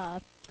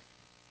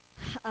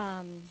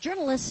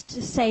journalists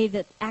to say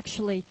that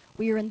actually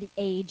we are in the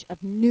age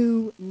of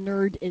new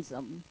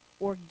nerdism,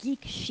 or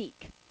geek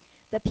chic.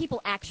 That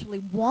people actually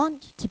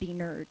want to be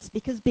nerds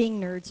because being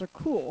nerds are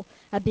cool.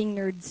 Being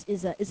nerds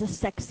is a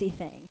sexy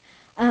thing.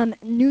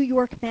 New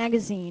York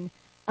Magazine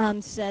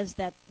says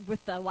that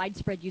with the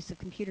widespread use of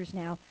computers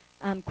now,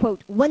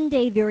 quote, "One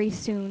day very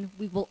soon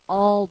we will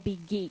all be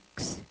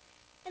geeks,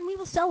 and we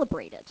will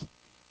celebrate it."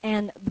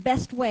 And the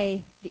best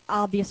way, the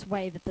obvious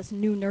way that this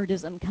new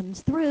nerdism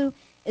comes through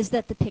is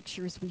that the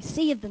pictures we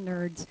see of the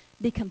nerds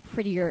become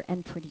prettier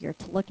and prettier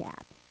to look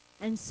at.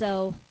 And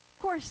so, of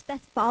course,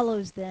 that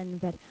follows then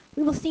that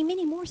we will see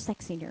many more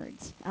sexy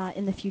nerds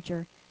in the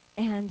future,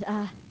 and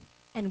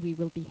we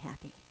will be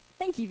happy.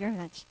 Thank you very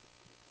much.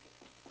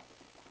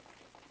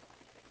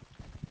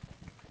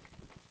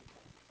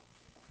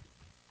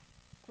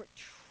 We're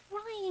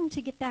trying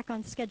to get back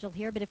on schedule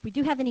here, but if we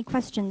do have any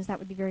questions, that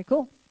would be very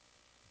cool.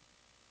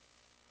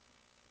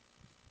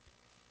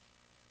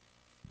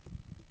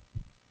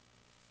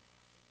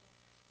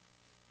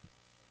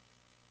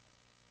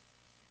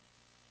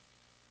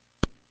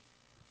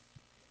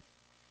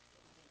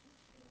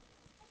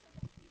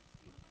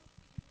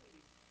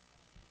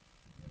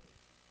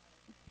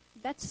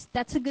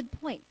 That's a good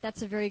point.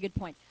 That's a very good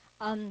point.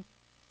 I'm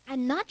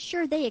not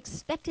sure they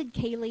expected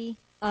Kaylee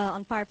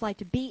on Firefly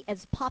to be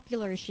as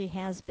popular as she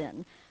has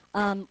been.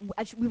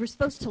 We were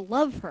supposed to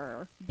love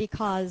her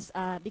because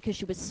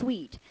she was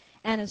sweet.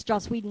 And as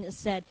Joss Whedon has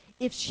said,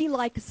 if she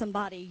likes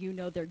somebody, you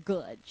know they're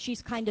good.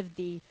 She's kind of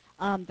the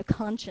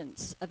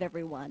conscience of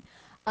everyone.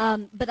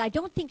 But I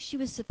don't think she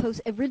was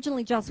supposed.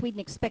 Originally, Joss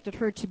Whedon expected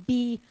her to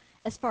be,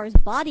 as far as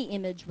body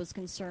image was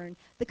concerned,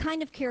 the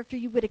kind of character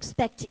you would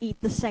expect to eat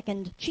the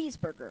second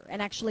cheeseburger.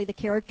 And actually, the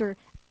character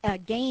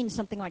gained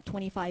something like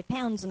 25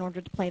 pounds in order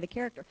to play the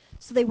character.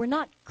 So they were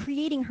not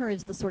creating her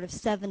as the sort of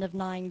 7 of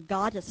 9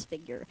 goddess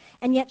figure.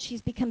 And yet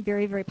she's become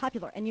very, very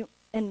popular.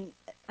 And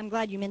I'm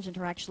glad you mentioned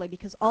her, actually,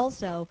 because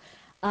also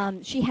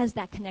she has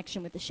that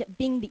connection with the ship,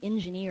 being the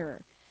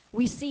engineer.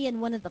 We see in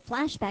one of the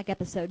flashback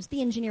episodes, the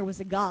engineer was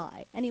a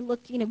guy, and he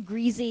looked,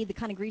 greasy, the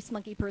kind of grease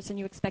monkey person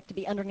you expect to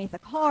be underneath a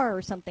car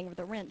or something with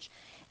a wrench,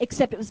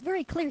 except it was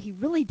very clear he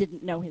really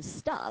didn't know his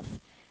stuff.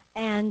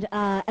 And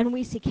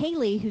we see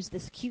Kaylee, who's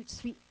this cute,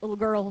 sweet little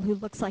girl who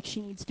looks like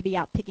she needs to be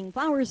out picking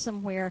flowers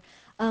somewhere,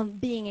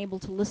 being able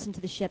to listen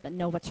to the ship and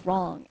know what's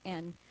wrong.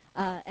 And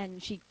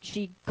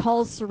she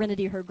calls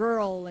Serenity her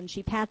girl, and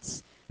she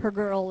pats her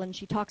girl, and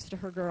she talks to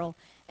her girl.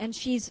 And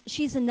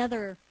she's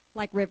another,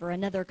 like River,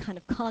 another kind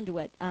of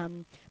conduit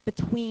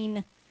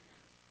between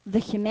the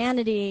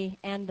humanity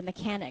and the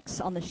mechanics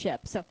on the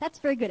ship. So that's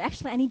very good.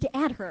 Actually, I need to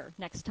add her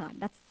next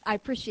time. I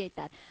appreciate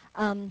that.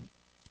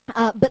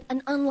 But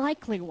an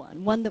unlikely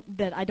one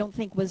that I don't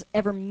think was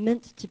ever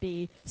meant to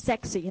be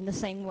sexy in the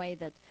same way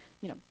that,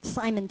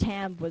 Simon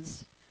Tabb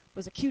was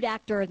a cute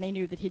actor and they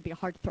knew that he'd be a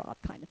heartthrob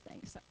kind of thing.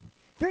 So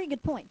very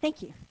good point.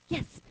 Thank you.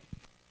 Yes?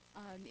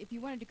 If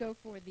you wanted to go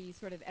for the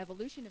sort of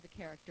evolution of a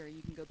character,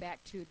 you can go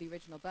back to the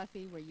original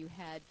Buffy, where you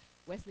had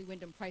Wesley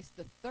Wyndham-Pryce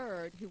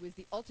III, who was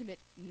the ultimate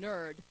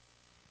nerd,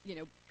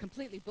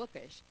 completely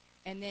bookish.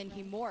 And then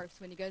he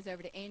morphs when he goes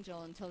over to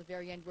Angel until the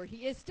very end, where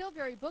he is still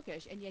very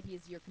bookish, and yet he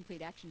is your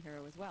complete action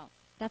hero as well.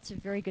 That's a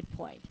very good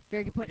point.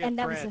 Very good point. And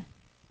that was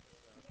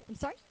I'm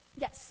sorry?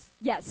 Yes.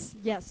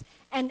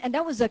 And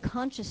that was a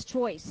conscious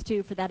choice,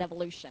 too, for that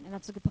evolution. And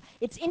that's a good point.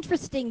 It's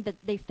interesting that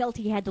they felt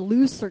he had to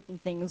lose certain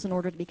things in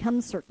order to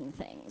become certain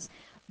things.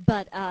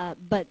 But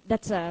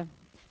that's a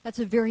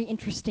very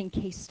interesting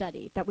case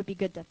study. That would be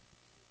good to...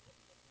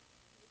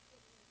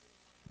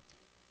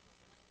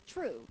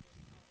 True.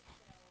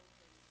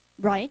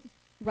 Right.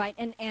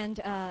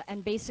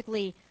 And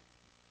basically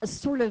a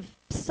sort of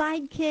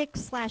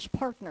sidekick /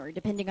 partner,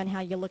 depending on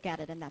how you look at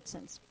it in that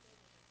sense.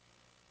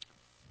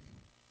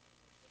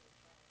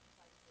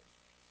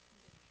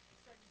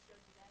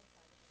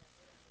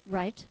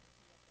 Right.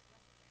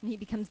 And he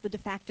becomes the de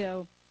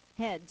facto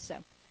head. So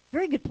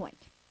very good point.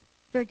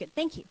 Very good.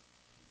 Thank you.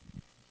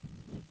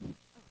 Oh,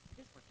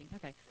 it is working.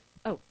 Okay.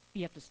 Oh,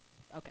 you have to.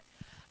 Okay.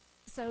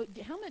 So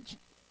how much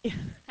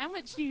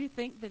do you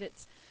think that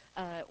it's,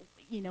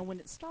 when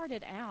it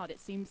started out, it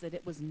seems that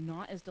it was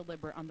not as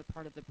deliberate on the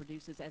part of the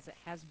producers as it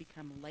has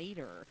become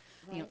later.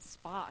 Right.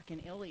 Spock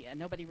and Ilya,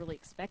 nobody really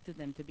expected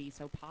them to be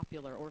so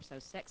popular or so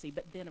sexy.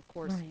 But then, of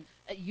course, Right.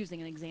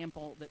 Using an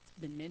example that's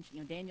been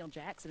mentioned, Daniel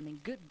Jackson, I mean,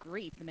 good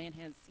grief, the man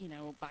has,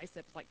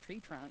 biceps like tree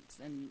trunks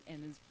and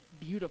is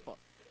beautiful.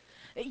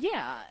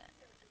 Yeah.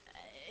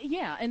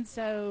 Yeah, and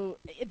so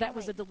that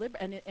was a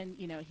deliberate, and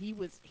he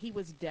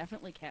was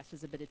definitely cast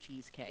as a bit of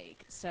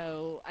cheesecake.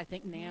 So I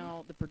think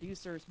now the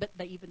producers, but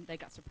they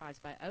got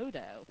surprised by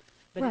Odo.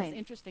 But Right. it's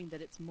interesting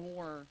that it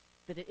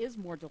is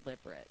more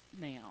deliberate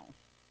now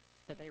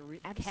that they're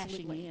cashing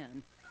Absolutely.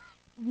 in.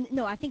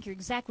 No, I think you're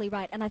exactly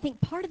right. And I think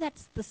part of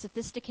that's the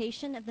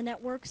sophistication of the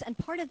networks, and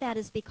part of that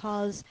is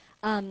because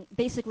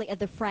basically of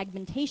the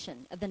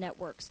fragmentation of the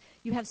networks.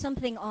 You have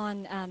something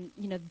on, one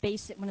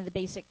of the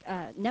basic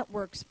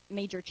networks,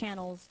 major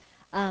channels,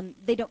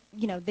 They don't,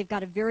 they've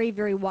got a very,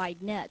 very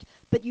wide net.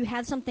 But you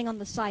have something on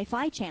the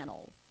Sci-Fi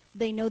Channel,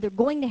 they know they're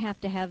going to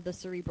have the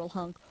cerebral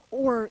hunk,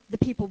 or the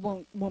people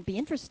won't be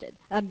interested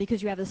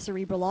because you have a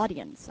cerebral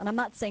audience. And I'm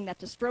not saying that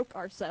to stroke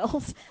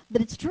ourselves,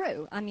 but it's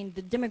true. I mean,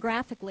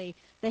 demographically,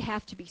 they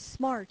have to be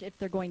smart if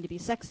they're going to be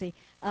sexy.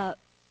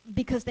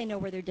 Because they know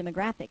where their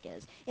demographic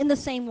is. In the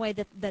same way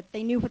that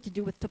they knew what to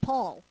do with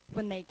T'Pol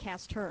when they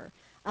cast her.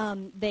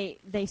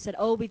 They said,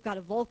 oh, we've got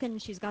a Vulcan,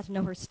 she's got to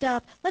know her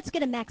stuff. Let's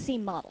get a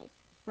Maxine model,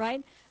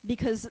 right?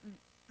 Because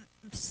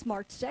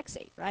smart,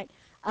 sexy, right?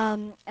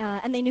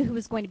 And they knew who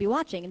was going to be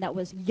watching, and that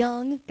was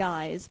young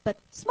guys, but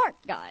smart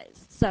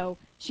guys. So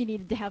she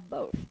needed to have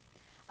both.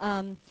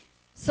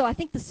 So I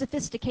think the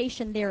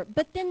sophistication there,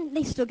 but then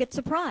they still get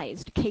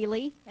surprised.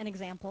 Kaylee, an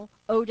example.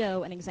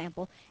 Odo, an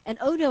example. And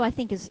Odo, I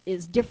think,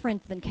 is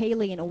different than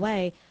Kaylee in a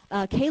way.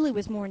 Kaylee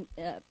was more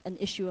an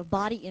issue of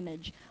body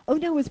image.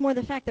 Odo was more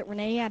the fact that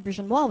Rene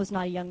Auberjonois was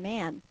not a young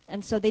man.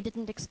 And so they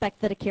didn't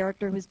expect that a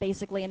character who's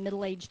basically a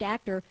middle-aged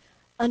actor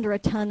under a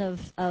ton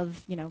of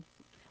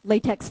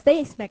latex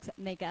face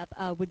makeup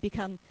would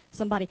become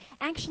somebody.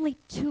 Actually,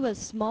 to a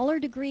smaller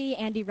degree,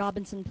 Andy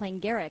Robinson playing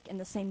Garrick in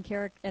the same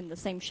in the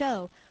same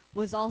show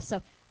was also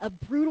a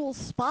brutal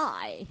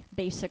spy,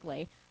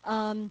 basically,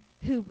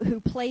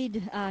 who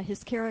played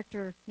his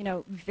character,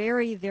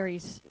 very,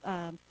 very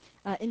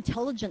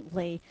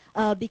intelligently,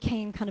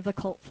 became kind of a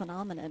cult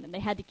phenomenon, and they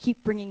had to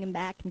keep bringing him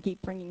back and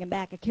keep bringing him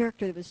back. A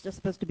character that was just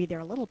supposed to be there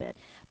a little bit,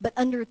 but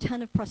under a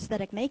ton of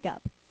prosthetic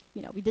makeup.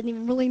 We didn't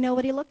even really know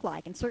what he looked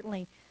like, and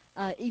certainly,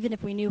 even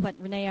if we knew what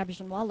Rene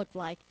Auberjonois looked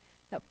like,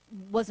 that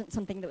wasn't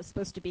something that was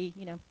supposed to be,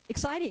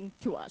 exciting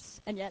to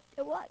us, and yet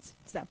it was.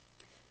 So.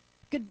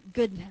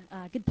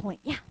 Good point.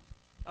 Yeah.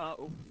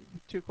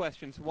 Two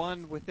questions.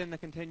 One, within the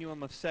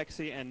continuum of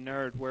sexy and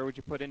nerd, where would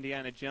you put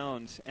Indiana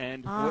Jones?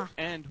 And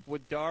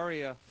would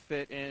Daria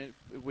fit in?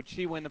 Would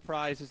she win the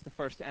prize as the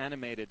first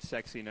animated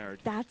sexy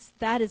nerd?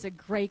 That is a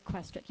great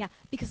question. Yeah,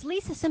 because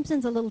Lisa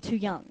Simpson's a little too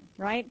young,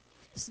 right?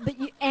 But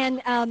and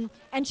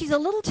she's a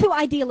little too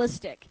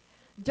idealistic.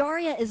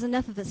 Daria is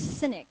enough of a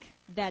cynic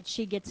that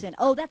she gets in.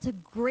 Oh, that's a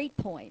great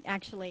point,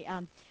 actually.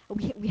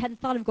 We hadn't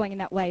thought of going in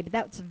that way, but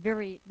that's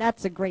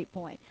a great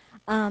point.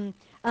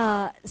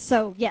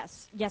 So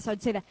yes,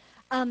 I'd say that.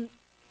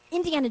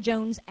 Indiana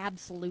Jones,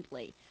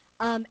 absolutely.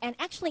 And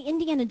actually,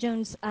 Indiana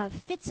Jones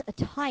fits a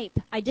type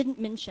I didn't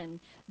mention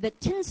that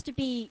tends to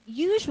be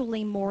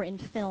usually more in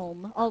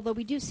film, although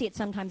we do see it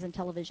sometimes in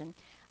television.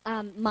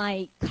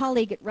 My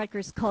colleague at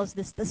Rutgers calls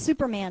this the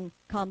Superman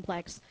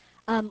complex,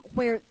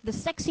 where the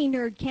sexy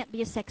nerd can't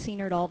be a sexy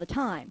nerd all the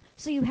time.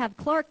 So you have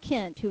Clark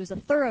Kent, who is a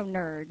thorough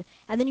nerd,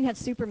 and then you have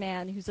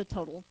Superman, who's a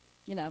total,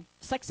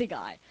 sexy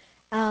guy.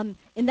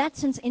 In that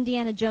sense,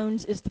 Indiana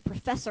Jones is the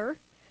professor,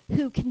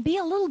 who can be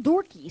a little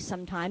dorky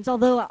sometimes,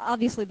 although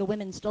obviously the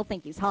women still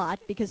think he's hot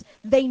because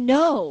they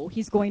know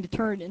he's going to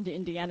turn into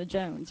Indiana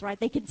Jones, right?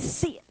 They can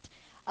see it.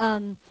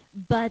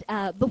 But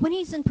when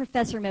he's in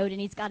professor mode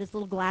and he's got his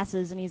little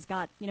glasses and he's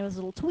got his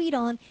little tweed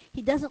on,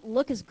 he doesn't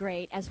look as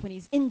great as when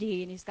he's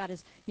Indy and he's got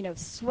his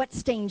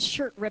sweat-stained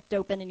shirt ripped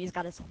open and he's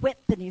got his whip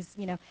and he's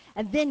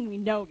and then we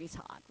know he's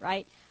hot,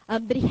 right?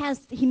 But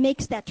he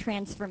makes that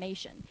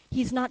transformation.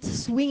 He's not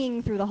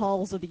swinging through the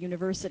halls of the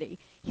university.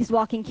 He's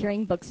walking,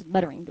 carrying books, and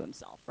muttering to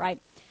himself, right?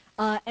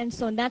 And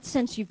so in that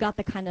sense, you've got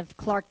the kind of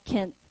Clark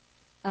Kent,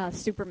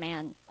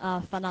 Superman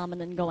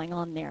phenomenon going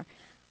on there.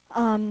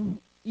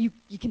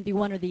 You can be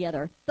one or the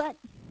other, but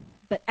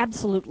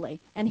absolutely.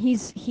 And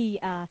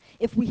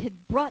if we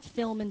had brought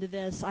film into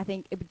this, I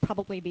think it would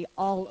probably be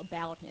all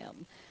about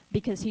him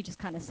because he just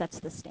kind of sets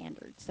the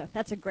standard. So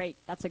that's a great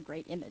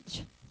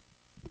image.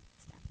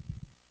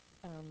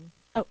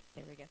 Oh,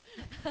 there we go.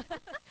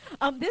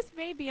 This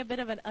may be a bit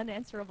of an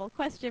unanswerable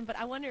question, but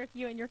I wonder if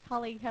you and your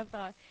colleague have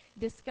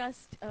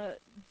discussed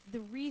the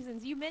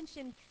reasons. You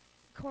mentioned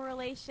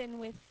correlation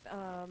with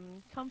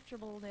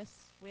comfortableness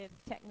with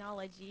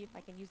technology, if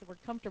I can use the word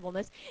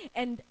comfortableness.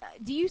 And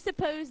do you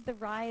suppose the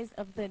rise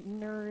of the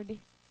nerd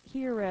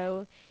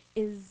hero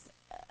is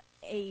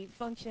a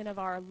function of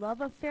our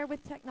love affair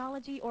with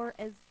technology, or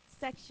as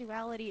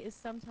sexuality is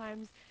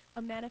sometimes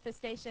a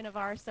manifestation of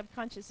our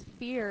subconscious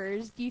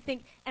fears? Do you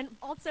think, and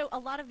also a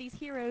lot of these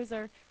heroes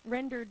are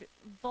rendered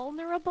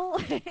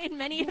vulnerable in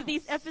many of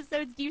these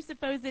episodes. Do you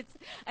suppose it's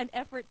an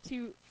effort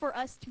for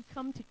us to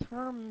come to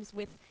terms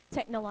with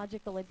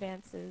technological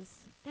advances?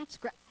 That's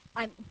great.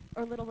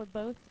 Or a little of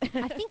both?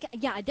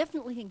 I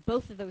definitely think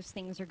both of those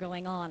things are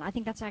going on. I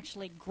think that's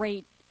actually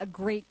a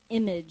great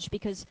image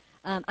because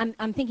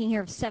I'm thinking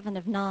here of 7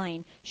 of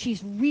 9.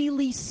 She's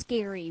really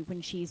scary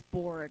when she's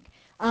Borg.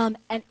 And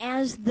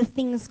as the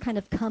things kind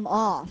of come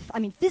off,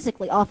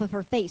 physically off of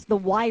her face, the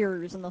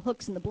wires and the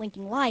hooks and the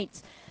blinking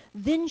lights,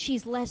 then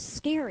she's less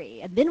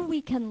scary, and then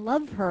we can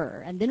love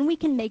her, and then we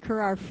can make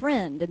her our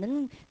friend,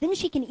 and then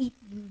she can eat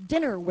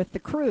dinner with the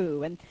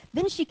crew, and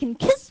then she can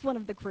kiss one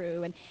of the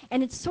crew,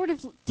 and it's sort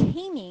of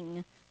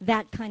taming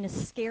that kind of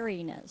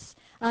scariness.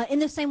 In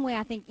the same way,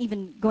 I think,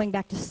 even going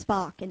back to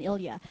Spock and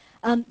Ilya,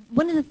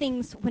 one of the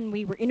things when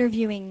we were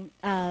interviewing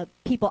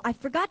people, I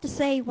forgot to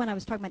say when I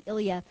was talking about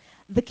Ilya,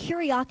 the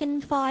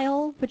Kuryakin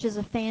File, which is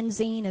a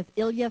fanzine of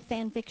Ilya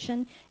fan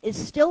fiction, is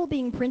still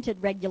being printed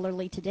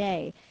regularly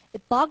today.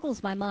 It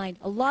boggles my mind.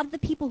 A lot of the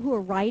people who are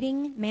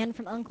writing Man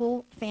from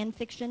U.N.C.L.E. fan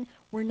fiction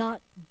were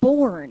not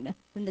born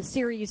when the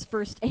series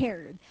first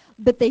aired,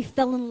 but they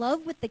fell in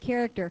love with the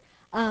character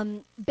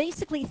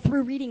basically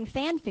through reading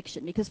fan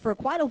fiction, because for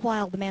quite a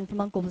while the Man from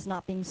U.N.C.L.E. was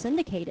not being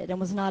syndicated and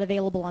was not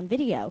available on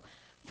video.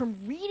 From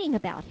reading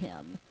about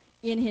him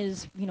in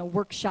his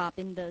workshop,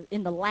 in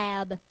the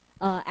lab,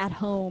 at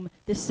home,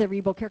 this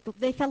Cerebral character,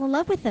 they fell in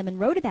love with him and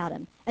wrote about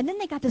him. And then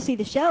they got to see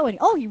the show, and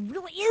he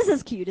really is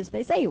as cute as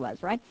they say he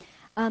was, right?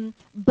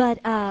 But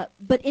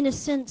in a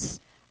sense,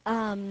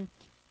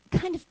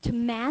 kind of to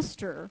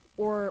master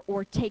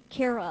or take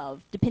care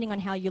of, depending on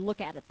how you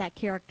look at it, that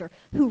character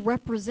who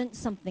represents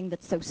something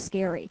that's so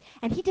scary.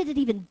 And he did it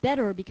even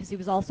better because he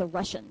was also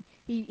Russian.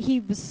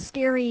 He was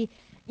scary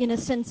in a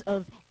sense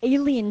of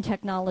alien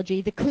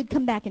technology that could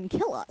come back and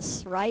kill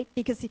us, right?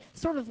 Because he's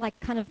sort of like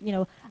kind of,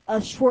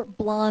 a short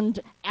blonde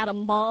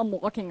atom bomb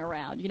walking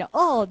around,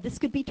 this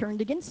could be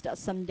turned against us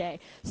someday.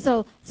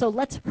 So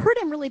let's hurt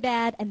him really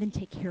bad and then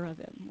take care of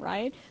him,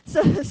 right?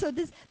 So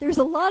there's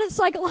a lot of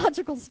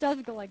psychological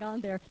stuff going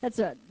on there. That's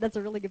a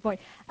really good point.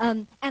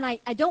 And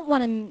I don't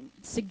want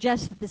to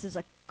suggest that this is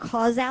a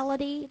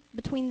causality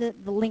between the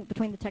link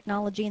between the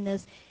technology and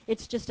this.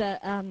 It's just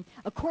a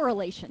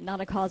correlation,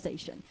 not a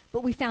causation.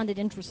 But we found it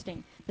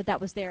interesting that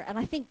was there. And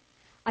I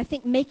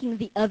think making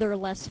the other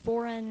less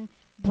foreign,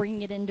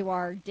 bringing it into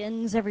our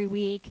dens every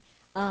week,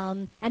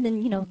 and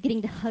then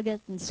getting to hug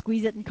it and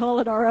squeeze it and call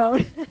it our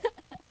own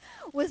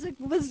was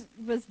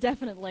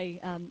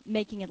definitely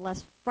making it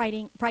less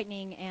frightening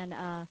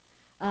and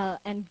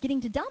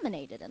getting to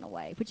dominate it in a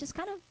way, which is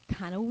kind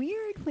of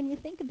weird when you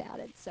think about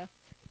it. So.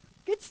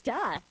 Good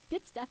stuff.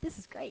 Good stuff. This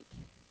is great.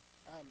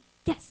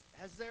 Yes.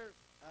 Has there,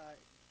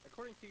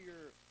 according to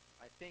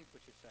I think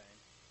what you're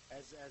saying,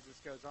 as this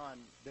goes on,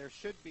 there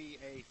should be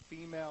a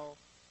female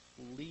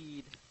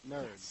lead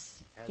nerd.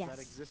 Yes. Has that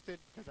existed?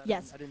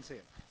 Yes. I didn't see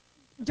it.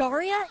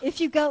 Daria,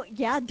 if you go,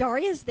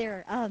 Daria's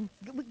there.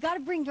 We got to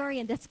bring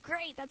Daria in. That's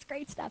great. That's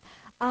great stuff.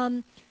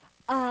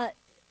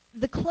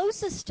 The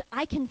closest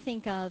I can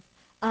think of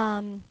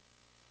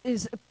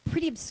is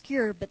pretty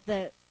obscure, but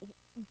the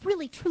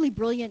really, truly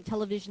brilliant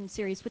television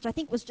series, which I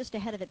think was just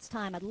ahead of its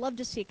time. I'd love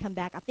to see it come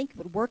back. I think it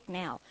would work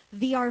now.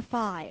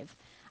 VR5.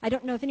 I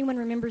don't know if anyone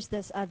remembers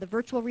this. The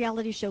virtual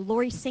reality show,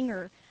 Laurie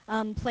Singer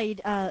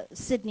played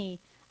Sydney,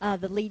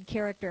 the lead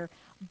character.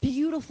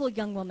 Beautiful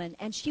young woman,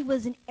 and she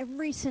was in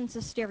every sense a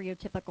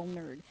stereotypical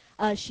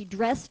nerd. She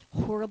dressed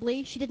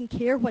horribly. She didn't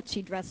care what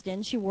she dressed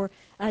in. She wore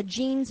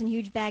jeans and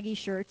huge baggy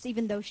shirts,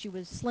 even though she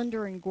was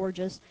slender and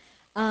gorgeous.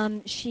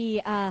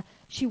 She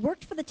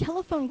worked for the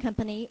telephone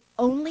company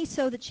only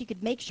so that she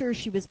could make sure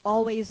she was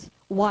always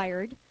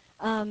wired,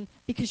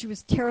 because she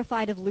was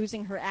terrified of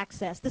losing her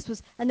access. This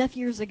was enough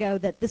years ago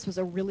that this was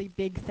a really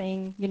big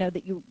thing,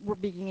 that you were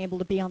being able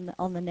to be on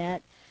the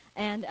net.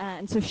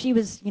 And so she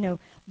was, the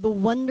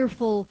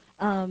wonderful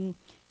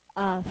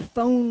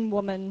phone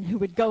woman who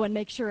would go and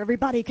make sure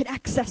everybody could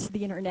access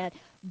the internet.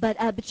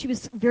 But she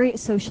was very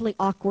socially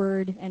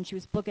awkward, and she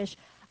was bookish.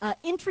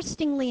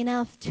 Interestingly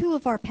enough, two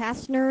of our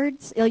past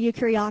nerds, Ilya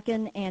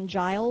Kuryakin and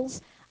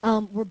Giles,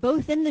 were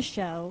both in the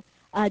show.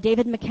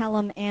 David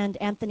McCallum and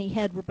Anthony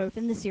Head were both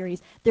in the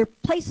series. Their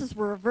places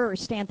were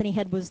reversed. Anthony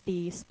Head was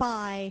the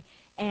spy,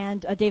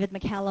 and David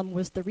McCallum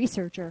was the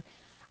researcher.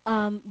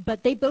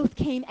 But they both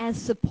came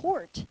as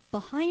support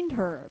behind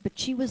her, but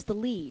she was the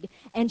lead.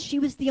 And she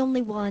was the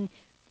only one,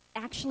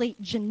 actually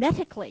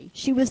genetically,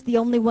 she was the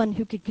only one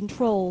who could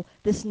control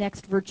this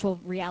next virtual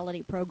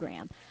reality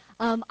program.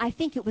 I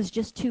think it was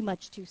just too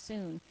much too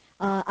soon.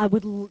 I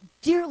would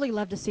dearly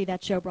love to see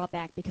that show brought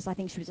back because I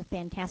think she was a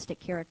fantastic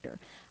character.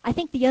 I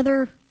think the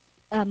other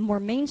more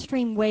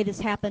mainstream way this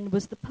happened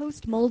was the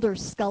post-Mulder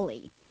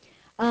Scully.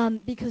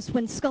 Because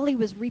when Scully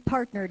was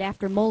repartnered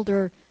after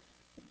Mulder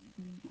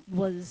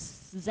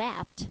was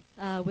zapped,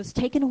 was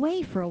taken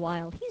away for a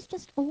while. He's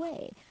just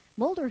away.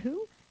 Mulder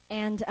who?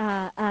 And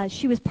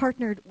she was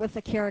partnered with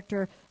a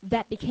character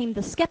that became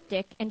the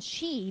skeptic, and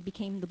she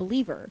became the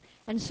believer.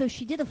 And so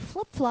she did a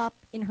flip-flop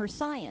in her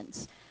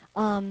science.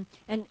 And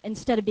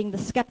instead of being the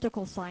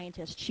skeptical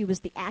scientist, she was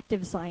the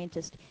active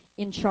scientist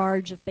in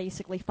charge of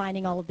basically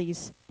finding all of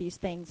these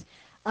things.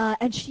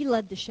 And she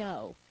led the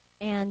show.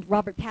 And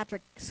Robert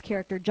Patrick's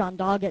character, John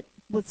Doggett,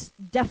 was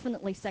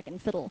definitely second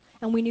fiddle.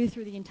 And we knew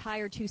through the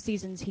entire 2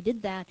 seasons he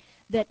did that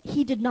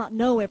he did not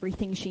know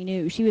everything she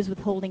knew. She was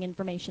withholding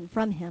information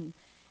from him.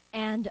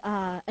 And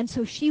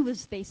so she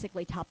was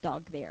basically top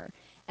dog there.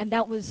 And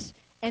that was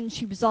and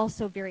she was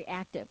also very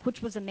active,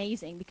 which was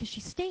amazing because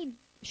she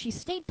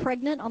stayed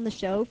pregnant on the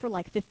show for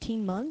like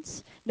 15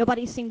 months.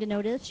 Nobody seemed to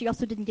notice. She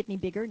also didn't get any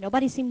bigger.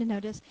 Nobody seemed to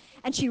notice.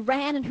 And she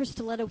ran in her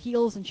stiletto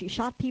heels and she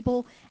shot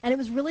people. And it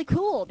was really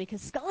cool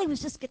because Scully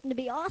was just getting to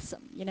be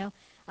awesome, you know.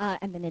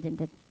 And then it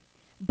ended.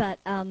 But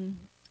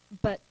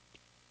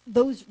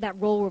that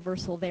role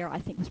reversal there, I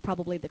think, was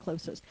probably the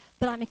closest.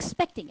 But I'm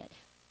expecting it.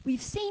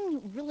 We've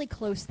seen really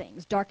close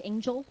things. Dark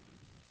Angel,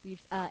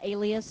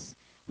 Alias.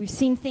 We've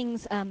seen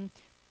things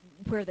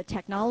where the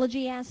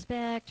technology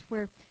aspect,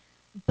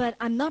 but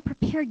I'm not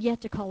prepared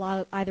yet to call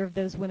out either of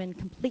those women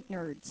complete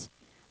nerds.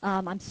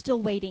 I'm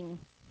still waiting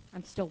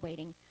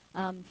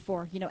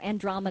for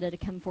Andromeda to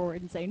come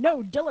forward and say,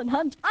 "No, Dylan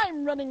Hunt,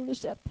 I'm running the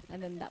ship,"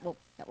 and then that will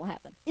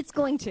happen. It's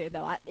going to,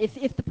 though,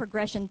 if the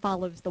progression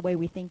follows the way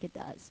we think it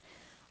does.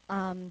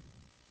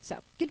 So,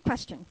 good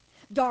question.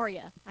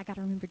 Daria. I got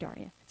to remember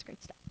Daria. That's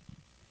great stuff.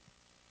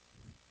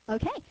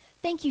 Okay.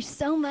 Thank you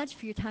so much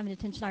for your time and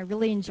attention. I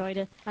really enjoyed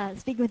it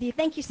speaking with you.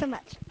 Thank you so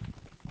much.